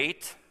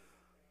 wait.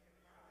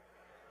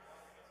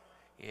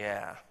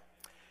 Yeah.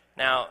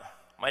 Now,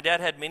 my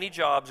dad had many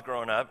jobs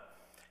growing up,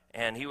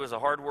 and he was a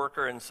hard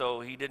worker, and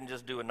so he didn't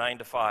just do a 9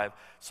 to 5.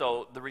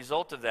 So the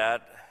result of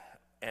that,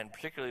 and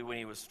particularly when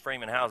he was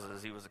framing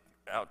houses, he was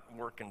out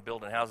working,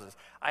 building houses,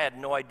 I had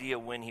no idea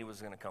when he was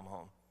going to come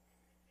home.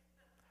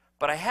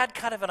 But I had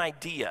kind of an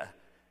idea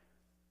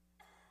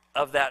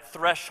of that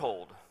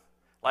threshold.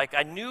 Like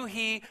I knew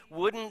he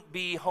wouldn't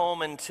be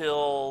home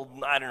until,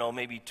 I don't know,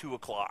 maybe 2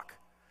 o'clock.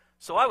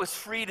 So I was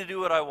free to do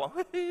what I want.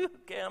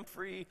 Okay, I'm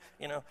free.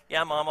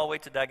 Yeah, Mom, I'll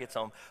wait till Dad gets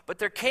home. But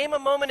there came a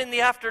moment in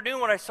the afternoon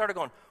when I started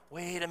going,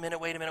 wait a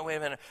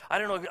minute. I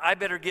don't know, I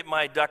better get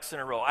my ducks in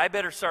a row. I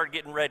better start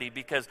getting ready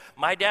because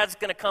my dad's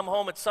going to come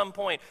home at some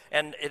point.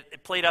 And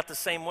it played out the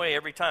same way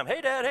every time. Hey,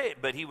 Dad, hey.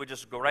 But he would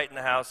just go right in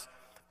the house.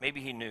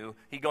 Maybe he knew.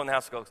 He'd go in the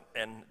house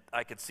and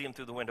I could see him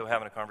through the window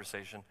having a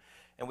conversation.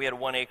 And we had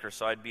 1 acre,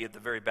 so I'd be at the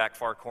very back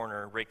far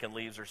corner raking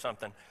leaves or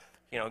something.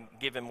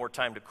 Give him more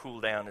time to cool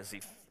down as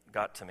he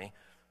got to me.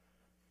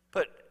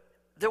 But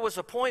there was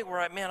a point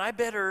where I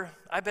better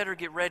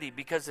get ready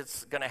because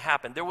it's going to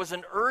happen. There was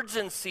an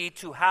urgency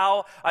to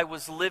how I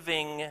was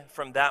living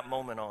from that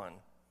moment on.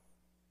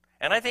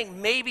 And I think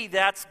maybe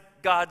that's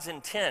God's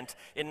intent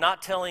in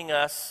not telling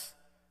us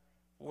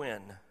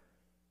when.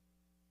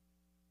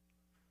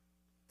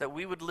 That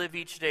we would live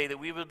each day, that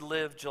we would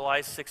live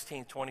July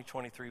 16,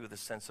 2023 with a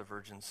sense of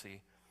urgency.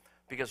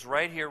 Because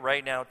right here,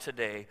 right now,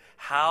 today,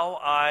 how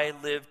I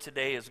live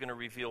today is going to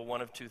reveal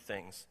one of 2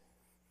 things.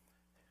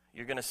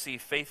 You're going to see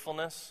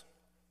faithfulness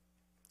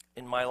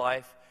in my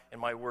life, in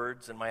my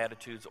words, and my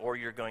attitudes, or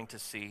you're going to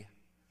see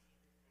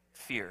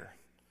fear.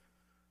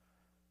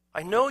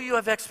 I know you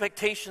have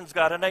expectations,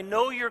 God, and I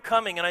know you're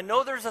coming, and I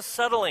know there's a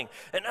settling,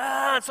 and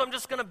so I'm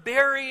just going to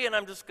bury, and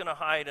I'm just going to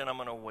hide, and I'm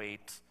going to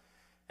wait.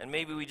 And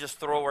maybe we just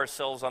throw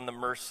ourselves on the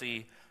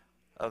mercy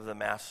of the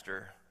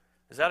Master.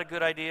 Is that a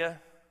good idea?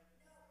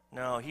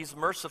 No, he's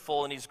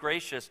merciful and he's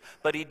gracious,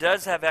 but he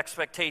does have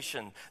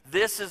expectation.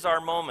 This is our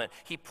moment.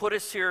 He put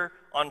us here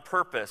on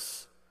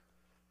purpose.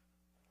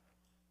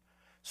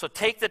 So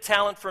take the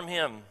talent from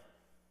him,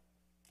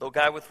 the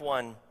guy with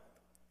 1.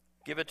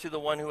 Give it to the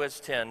one who has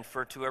 10,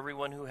 for to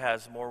everyone who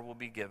has more will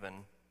be given,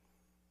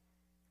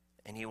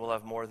 and he will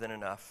have more than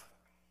enough.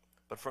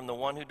 But from the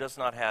one who does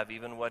not have,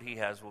 even what he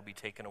has will be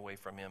taken away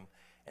from him.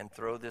 And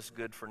throw this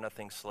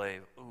good-for-nothing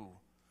slave. Ooh.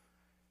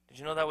 Did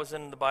you know that was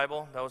in the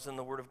Bible? That was in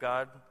the Word of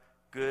God?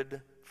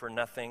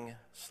 Good-for-nothing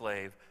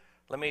slave.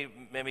 Let me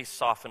maybe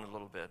soften a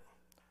little bit.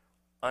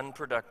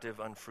 Unproductive,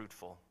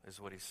 unfruitful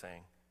is what he's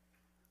saying.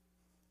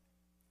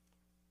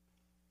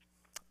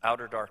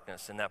 Outer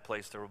darkness, in that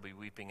place there will be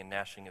weeping and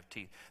gnashing of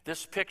teeth.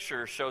 This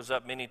picture shows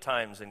up many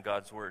times in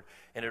God's Word,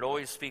 and it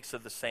always speaks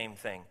of the same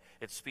thing.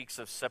 It speaks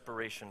of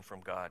separation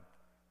from God.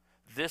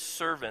 This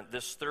servant,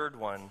 this third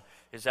one,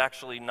 is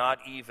actually not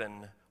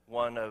even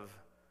one of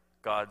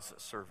God's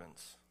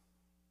servants.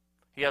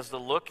 He has the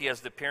look, he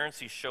has the appearance,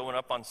 he's showing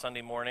up on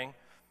Sunday morning.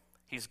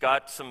 He's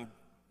got some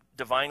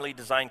divinely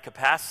designed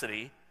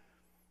capacity,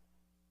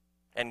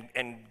 and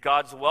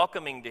God's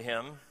welcoming to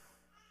him.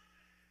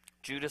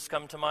 Judas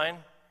come to mind?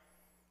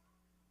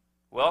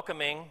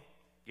 Welcoming,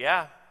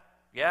 yeah.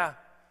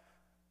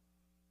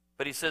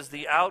 But he says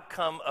the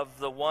outcome of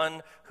the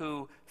one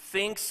who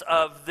thinks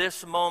of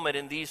this moment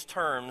in these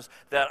terms,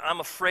 that I'm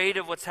afraid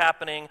of what's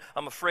happening,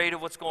 I'm afraid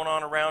of what's going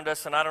on around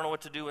us, and I don't know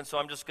what to do, and so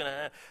I'm just going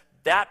to...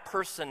 That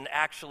person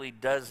actually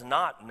does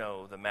not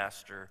know the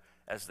master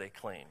as they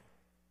claim.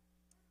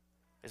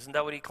 Isn't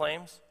that what he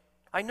claims?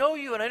 I know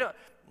you, and I don't...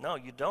 No,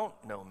 you don't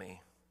know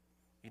me.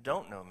 You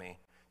don't know me.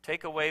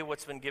 Take away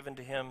what's been given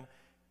to him.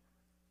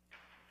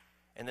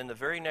 And then the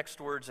very next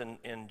words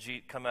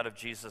come out of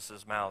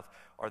Jesus' mouth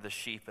are the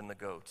sheep and the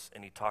goats.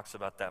 And he talks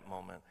about that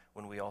moment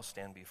when we all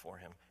stand before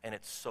him. And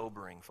it's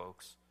sobering,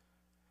 folks.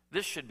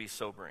 This should be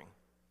sobering.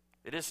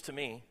 It is to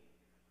me.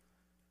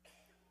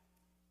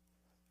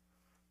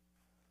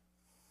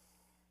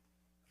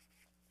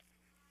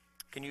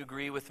 Can you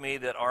agree with me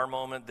that our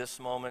moment, this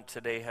moment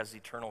today, has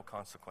eternal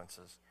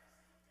consequences?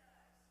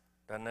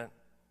 Doesn't it?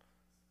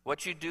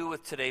 What you do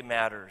with today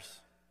matters.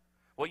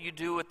 What you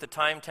do with the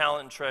time,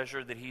 talent, and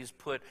treasure that he's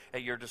put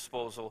at your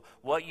disposal.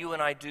 What you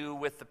and I do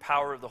with the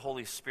power of the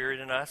Holy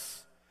Spirit in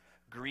us.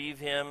 Grieve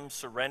him,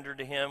 surrender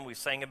to him. We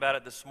sang about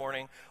it this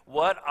morning.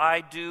 What I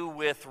do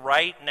with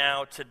right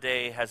now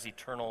today has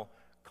eternal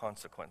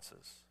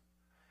consequences.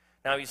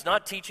 Now, he's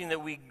not teaching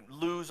that we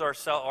lose our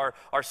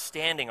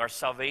standing, our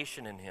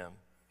salvation in him.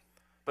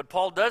 But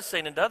Paul does say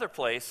in another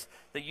place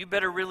that you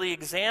better really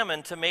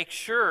examine to make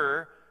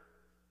sure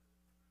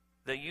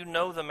that you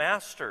know the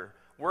master.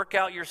 Work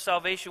out your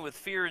salvation with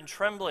fear and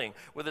trembling,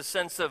 with a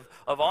sense of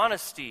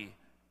honesty.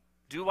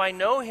 Do I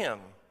know him?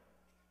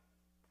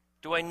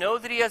 Do I know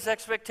that he has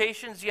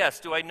expectations? Yes.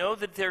 Do I know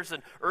that there's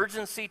an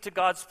urgency to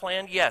God's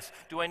plan? Yes.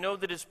 Do I know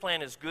that his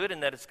plan is good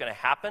and that it's going to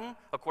happen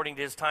according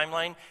to his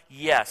timeline?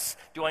 Yes.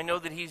 Do I know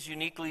that he's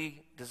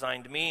uniquely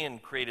designed me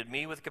and created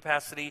me with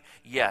capacity?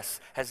 Yes.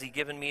 Has he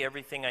given me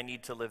everything I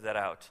need to live that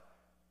out?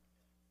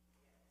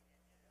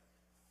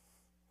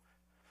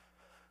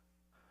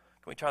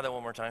 Can we try that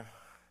one more time?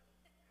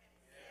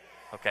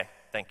 Okay,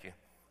 thank you.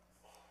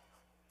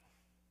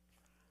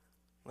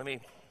 Let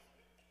me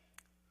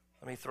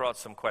throw out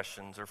some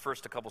questions, or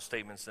first a couple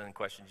statements and then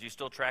questions. You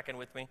still tracking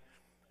with me?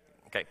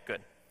 Okay,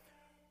 good.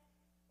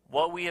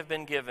 What we have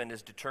been given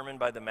is determined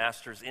by the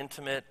Master's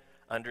intimate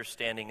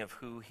understanding of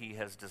who he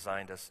has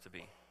designed us to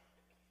be.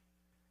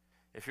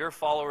 If you're a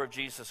follower of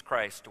Jesus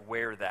Christ,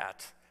 wear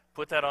that.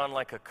 Put that on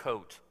like a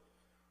coat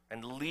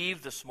and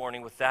leave this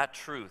morning with that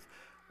truth.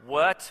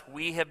 What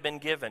we have been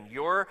given,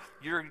 your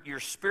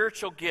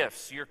spiritual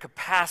gifts, your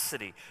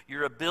capacity,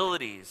 your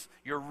abilities,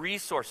 your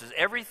resources,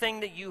 everything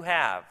that you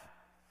have.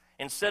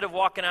 Instead of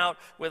walking out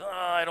with,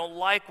 I don't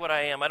like what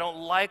I am, I don't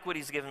like what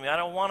he's given me, I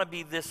don't want to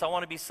be this, I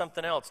want to be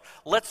something else.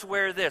 Let's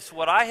wear this.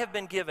 What I have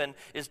been given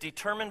is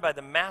determined by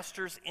the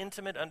Master's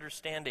intimate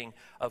understanding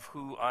of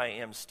who I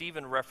am.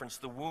 Stephen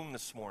referenced the womb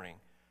this morning.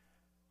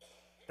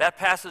 That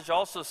passage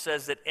also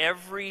says that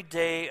every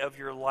day of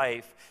your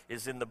life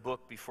is in the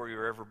book before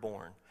you're ever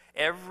born.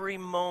 Every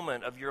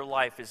moment of your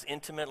life is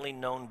intimately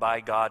known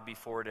by God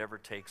before it ever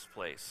takes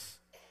place.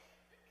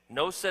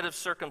 No set of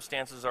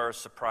circumstances are a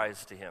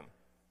surprise to him.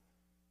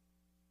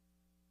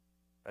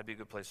 That'd be a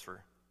good place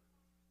for...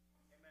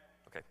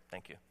 Okay,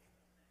 thank you.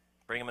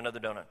 Bring him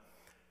another donut.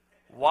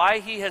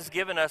 Why he has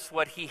given us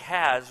what he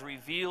has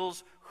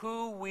reveals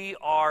who we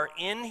are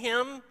in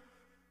him,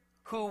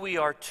 who we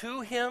are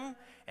to him,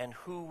 and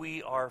who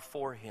we are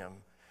for him.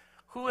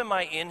 Who am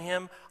I in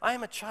him? I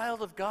am a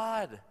child of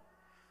God.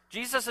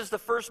 Jesus is the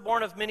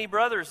firstborn of many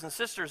brothers and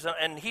sisters,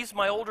 and he's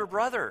my older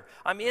brother.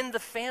 I'm in the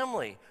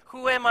family.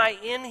 Who am I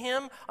in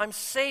him? I'm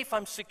safe,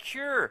 I'm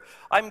secure.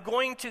 I'm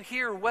going to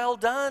hear, well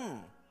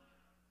done,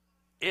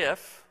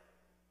 if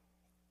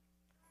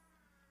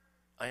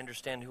I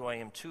understand who I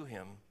am to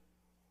him.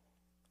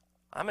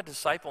 I'm a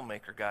disciple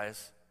maker,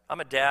 guys. I'm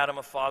a dad, I'm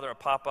a father, a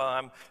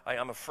papa,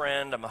 I'm a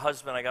friend, I'm a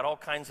husband. I got all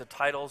kinds of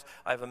titles.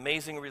 I have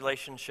amazing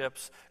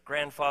relationships.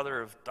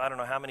 Grandfather of I don't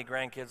know how many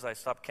grandkids, I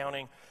stopped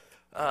counting.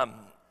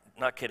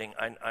 Not kidding,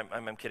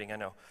 I'm kidding, I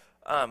know.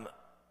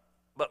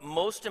 But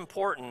most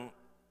important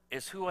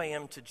is who I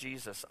am to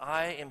Jesus.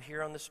 I am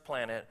here on this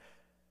planet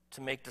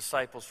to make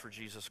disciples for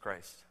Jesus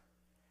Christ.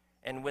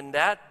 And when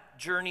that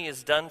journey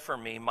is done for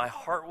me, my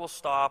heart will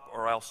stop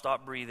or I'll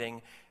stop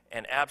breathing,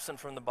 and absent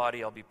from the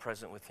body, I'll be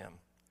present with him.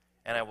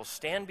 And I will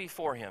stand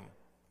before him.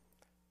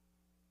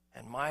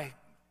 And my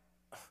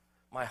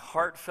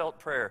heartfelt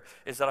prayer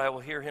is that I will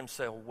hear him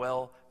say,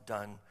 well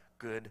done,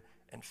 good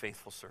and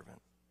faithful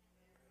servant.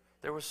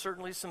 There was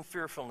certainly some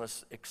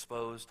fearfulness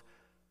exposed,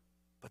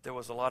 but there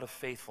was a lot of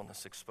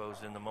faithfulness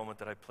exposed in the moment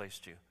that I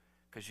placed you.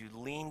 Because you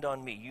leaned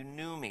on me. You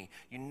knew me.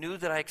 You knew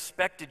that I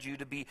expected you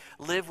to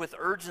live with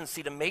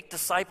urgency to make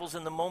disciples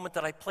in the moment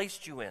that I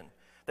placed you in.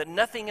 That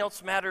nothing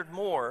else mattered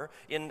more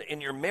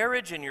in your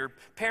marriage, in your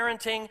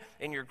parenting,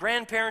 in your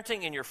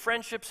grandparenting, in your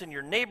friendships, in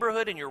your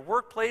neighborhood, in your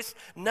workplace.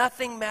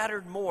 Nothing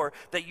mattered more.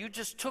 That you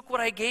just took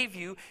what I gave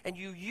you and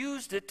you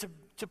used it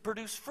to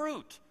produce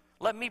fruit.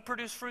 Let me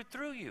produce fruit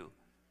through you.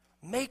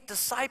 Make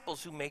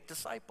disciples who make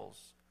disciples.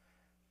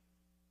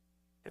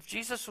 If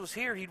Jesus was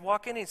here, he'd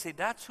walk in and he'd say,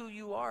 that's who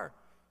you are.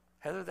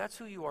 Heather, that's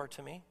who you are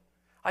to me.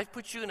 I've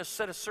put you in a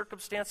set of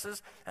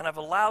circumstances, and I've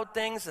allowed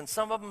things, and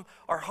some of them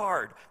are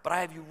hard. But I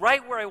have you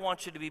right where I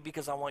want you to be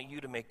because I want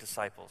you to make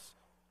disciples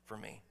for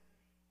me.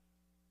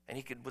 And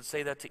he would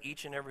say that to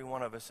each and every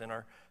one of us in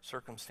our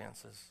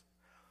circumstances.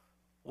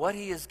 What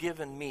he has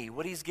given me,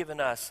 what he's given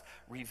us,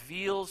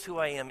 reveals who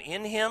I am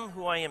in him,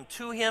 who I am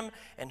to him,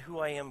 and who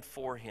I am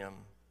for him.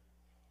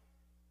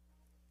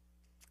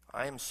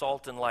 I am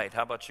salt and light.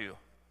 How about you?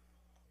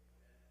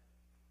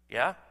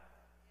 Yeah?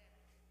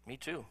 Me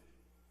too.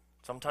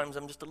 Sometimes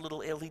I'm just a little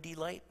LED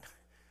light.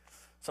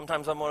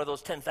 Sometimes I'm one of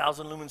those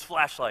 10,000 lumens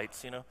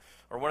flashlights,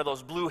 or one of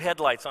those blue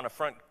headlights on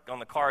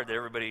the car that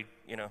everybody,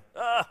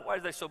 why are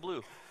they so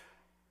blue?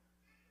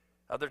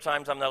 Other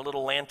times I'm that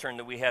little lantern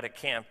that we had at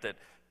camp that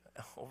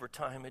over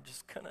time it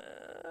just kind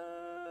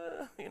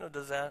of,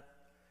 does that.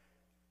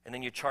 And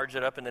then you charge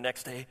it up and the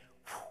next day,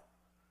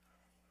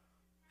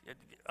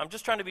 I'm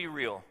just trying to be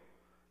real.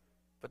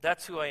 But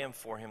that's who I am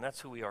for him. That's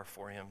who we are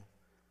for him.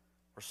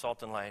 We're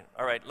salt and light.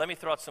 All right, let me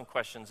throw out some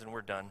questions and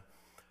we're done.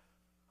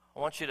 I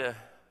want you to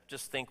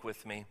just think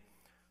with me.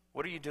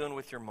 What are you doing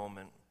with your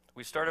moment?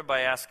 We started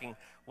by asking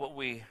what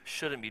we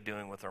shouldn't be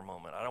doing with our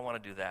moment. I don't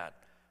want to do that.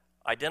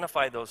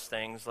 Identify those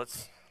things.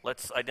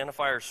 Let's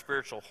identify our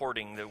spiritual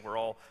hoarding that we're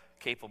all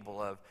capable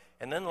of.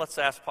 And then let's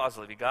ask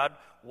positively, God,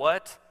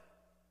 what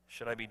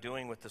should I be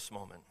doing with this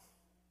moment?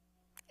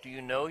 Do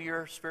you know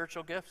your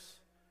spiritual gifts?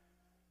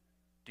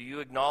 Do you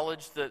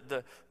acknowledge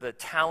the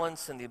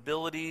talents and the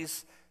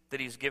abilities that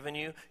he's given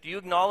you? Do you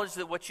acknowledge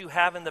that what you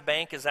have in the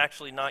bank is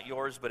actually not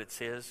yours, but it's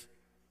his?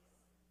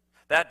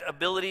 That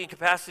ability and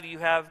capacity you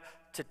have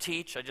to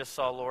teach, I just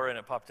saw Laura and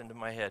it popped into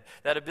my head.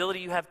 That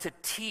ability you have to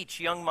teach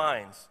young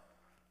minds,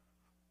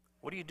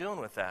 what are you doing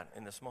with that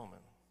in this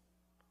moment?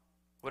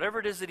 Whatever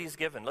it is that he's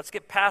given, let's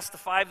get past the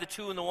 5, the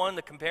 2, and the 1,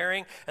 the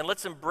comparing, and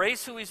let's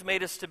embrace who he's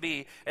made us to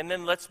be, and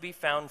then let's be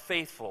found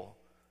faithful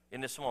in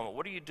this moment.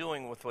 What are you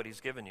doing with what he's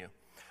given you?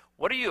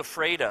 What are you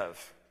afraid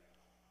of?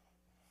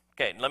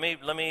 Okay, let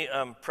me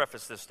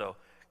preface this though.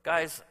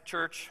 Guys,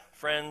 church,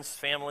 friends,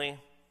 family,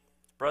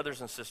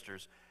 brothers and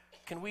sisters,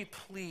 can we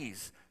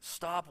please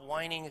stop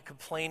whining and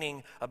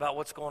complaining about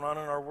what's going on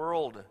in our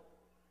world?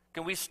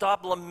 Can we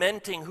stop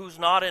lamenting who's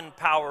not in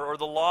power or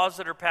the laws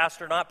that are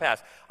passed or not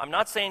passed? I'm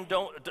not saying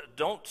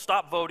don't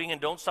stop voting and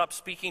don't stop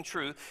speaking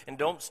truth and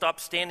don't stop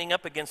standing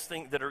up against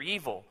things that are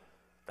evil.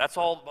 That's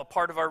all a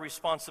part of our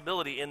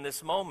responsibility in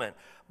this moment.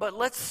 But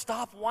let's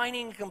stop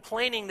whining and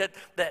complaining that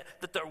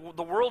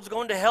the world's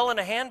going to hell in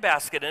a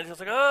handbasket. And it's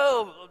like,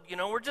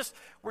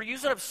 we're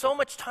using up so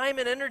much time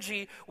and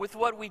energy with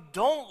what we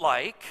don't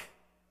like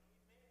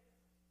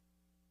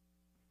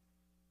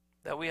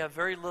that we have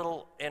very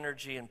little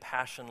energy and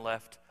passion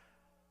left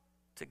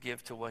to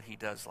give to what he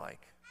does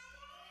like.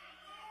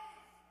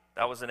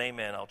 That was an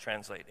amen. I'll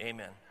translate.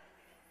 Amen.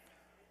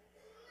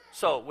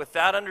 So with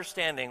that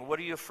understanding, what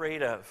are you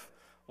afraid of?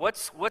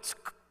 What's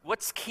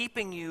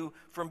keeping you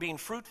from being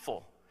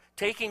fruitful?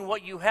 Taking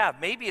what you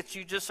have. Maybe it's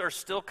you just are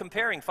still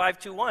comparing 5,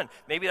 2, 1.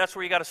 Maybe that's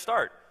where you got to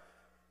start.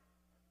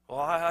 Well,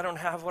 I don't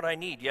have what I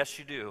need. Yes,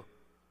 you do.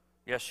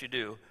 Yes, you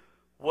do.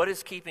 What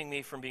is keeping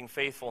me from being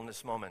faithful in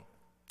this moment?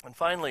 And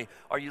finally,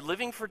 are you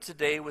living for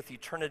today with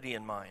eternity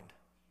in mind?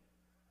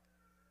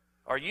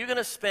 Are you going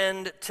to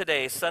spend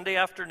today, Sunday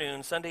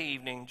afternoon, Sunday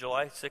evening,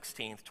 July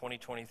 16th,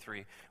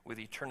 2023, with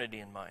eternity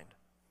in mind?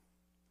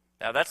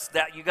 Now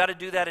you got to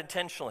do that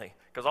intentionally,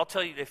 because I'll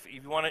tell you, if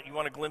you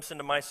want a glimpse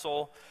into my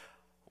soul,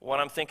 what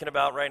I'm thinking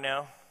about right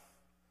now.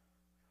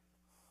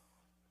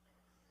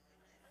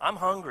 I'm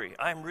hungry.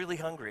 I'm really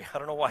hungry. I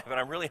don't know why, but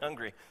I'm really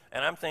hungry,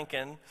 and I'm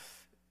thinking,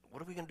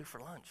 what are we going to do for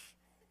lunch?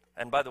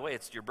 And by the way,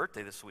 it's your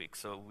birthday this week,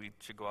 so we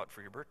should go out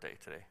for your birthday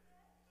today.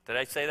 Did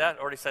I say that?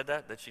 Already said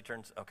that? That she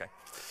turns, okay.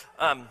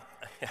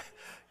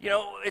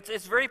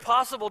 It's very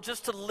possible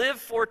just to live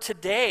for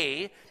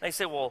today. And I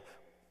say, well,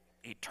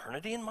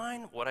 eternity in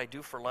mind? What I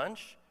do for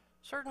lunch?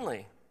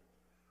 Certainly.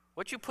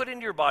 What you put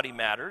into your body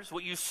matters.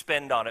 What you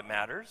spend on it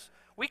matters.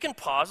 We can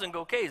pause and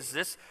go, okay, is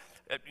this,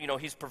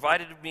 he's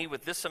provided me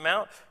with this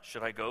amount.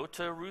 Should I go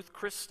to Ruth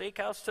Chris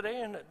Steakhouse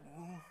today? And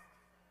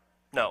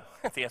No.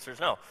 The answer is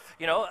no.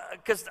 You know,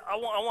 because I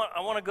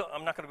want to go.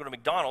 I'm not going to go to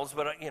McDonald's,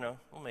 but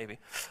well, maybe.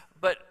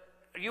 But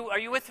are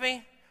you with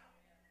me?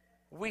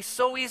 We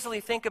so easily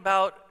think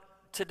about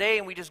today,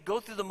 and we just go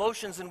through the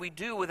motions, and we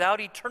do without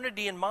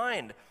eternity in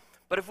mind.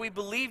 But if we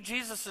believe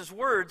Jesus'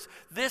 words,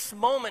 this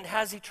moment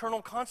has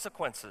eternal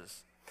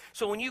consequences.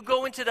 So when you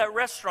go into that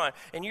restaurant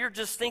and you're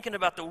just thinking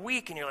about the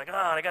week and you're like,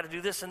 I got to do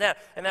this and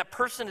that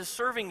person is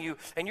serving you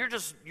and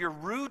you're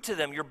rude to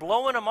them, you're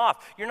blowing them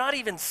off, you're not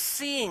even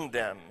seeing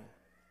them.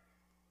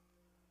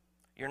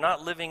 You're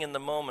not living in the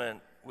moment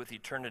with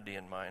eternity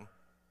in mind.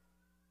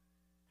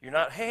 You're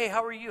not, hey,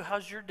 how are you?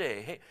 How's your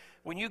day? Hey,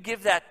 when you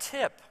give that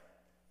tip,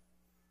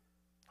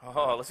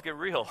 let's get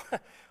real.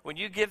 When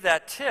you give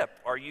that tip,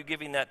 are you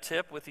giving that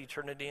tip with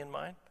eternity in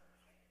mind?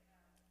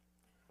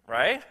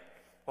 Right?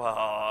 Well,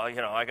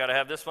 I got to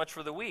have this much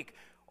for the week.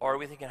 Or are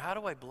we thinking, how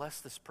do I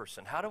bless this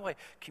person? How do I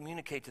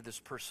communicate to this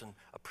person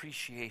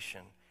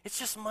appreciation? It's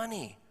just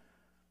money.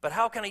 But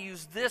how can I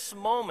use this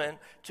moment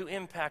to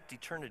impact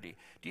eternity?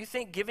 Do you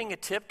think giving a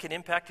tip can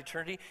impact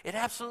eternity? It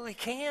absolutely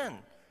can.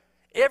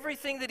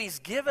 Everything that he's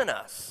given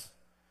us,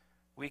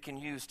 we can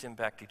use to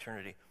impact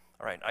eternity.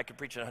 All right, I could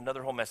preach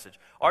another whole message.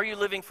 Are you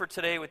living for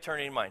today with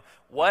eternity in mind?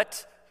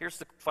 Here's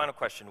the final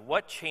question.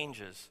 What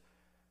changes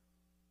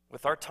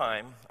with our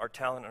time, our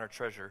talent, and our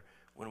treasure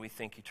when we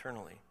think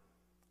eternally?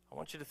 I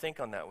want you to think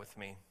on that with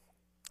me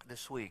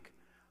this week.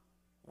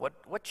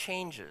 What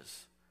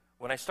changes?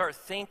 When I start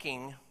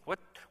thinking,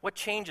 what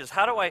changes?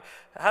 How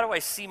do I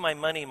see my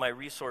money, my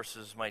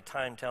resources, my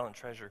time, talent,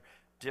 treasure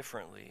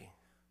differently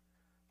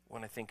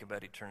when I think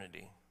about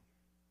eternity?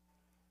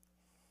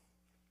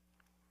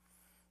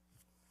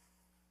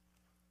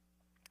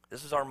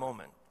 This is our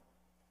moment.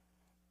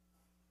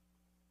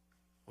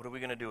 What are we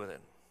going to do with it?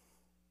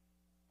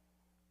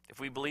 If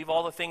we believe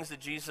all the things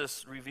that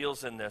Jesus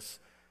reveals in this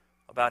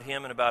about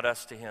him and about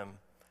us to him,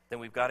 then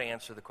we've got to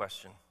answer the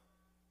question,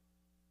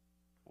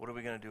 what are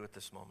we going to do with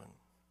this moment?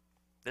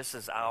 This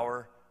is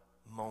our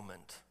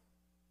moment.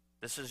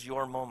 This is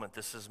your moment.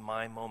 This is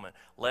my moment.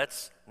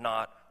 Let's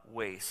not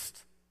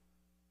waste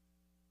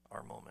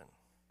our moment.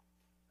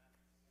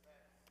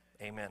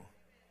 Amen.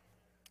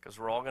 Because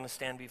we're all going to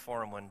stand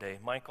before him one day.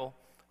 Michael,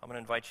 I'm going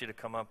to invite you to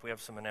come up. We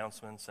have some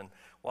announcements, and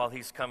while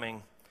he's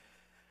coming,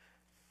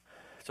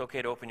 it's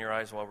okay to open your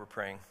eyes while we're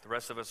praying. The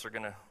rest of us are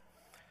going to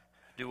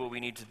do what we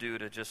need to do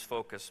to just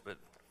focus, but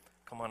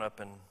come on up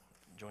and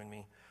join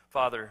me.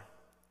 Father,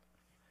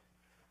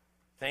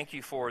 thank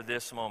you for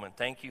this moment.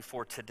 Thank you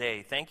for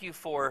today. Thank you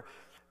for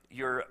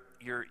your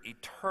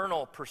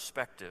eternal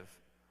perspective.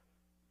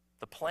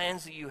 The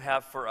plans that you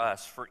have for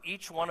us, for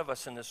each one of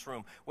us in this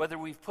room, whether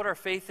we've put our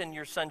faith in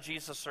your son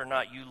Jesus or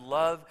not, you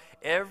love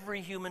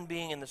every human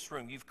being in this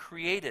room. You've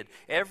created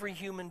every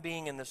human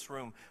being in this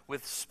room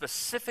with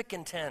specific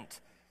intent,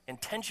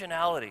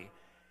 intentionality,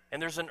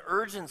 and there's an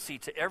urgency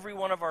to every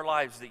one of our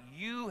lives that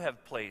you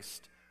have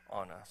placed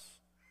on us.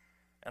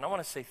 And I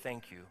want to say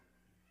thank you.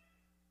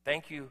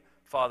 Thank you,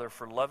 Father,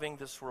 for loving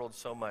this world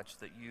so much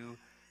that you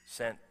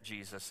sent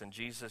Jesus. And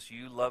Jesus,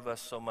 you love us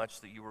so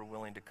much that you were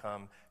willing to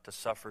come, to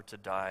suffer, to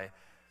die,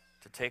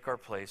 to take our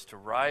place, to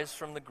rise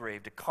from the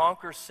grave, to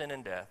conquer sin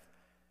and death.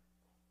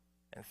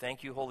 And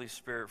thank you, Holy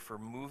Spirit, for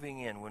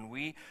moving in. When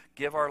we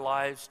give our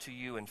lives to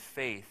you in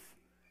faith,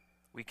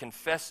 we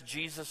confess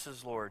Jesus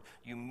as Lord,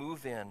 you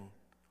move in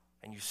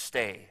and you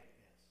stay.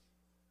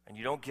 And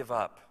you don't give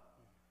up.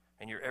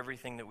 And you're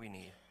everything that we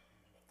need.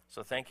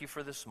 So thank you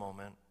for this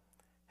moment.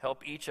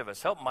 Help each of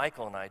us, help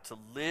Michael and I to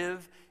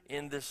live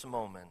in this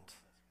moment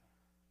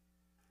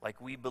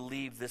like we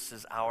believe this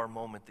is our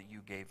moment that you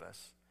gave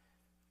us.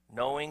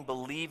 Knowing,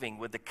 believing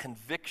with the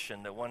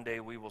conviction that one day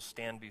we will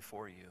stand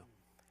before you.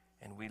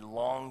 And we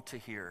long to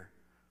hear,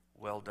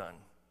 well done,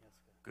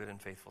 good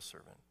and faithful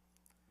servant.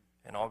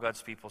 And all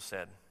God's people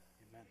said,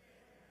 Amen.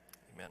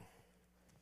 Amen.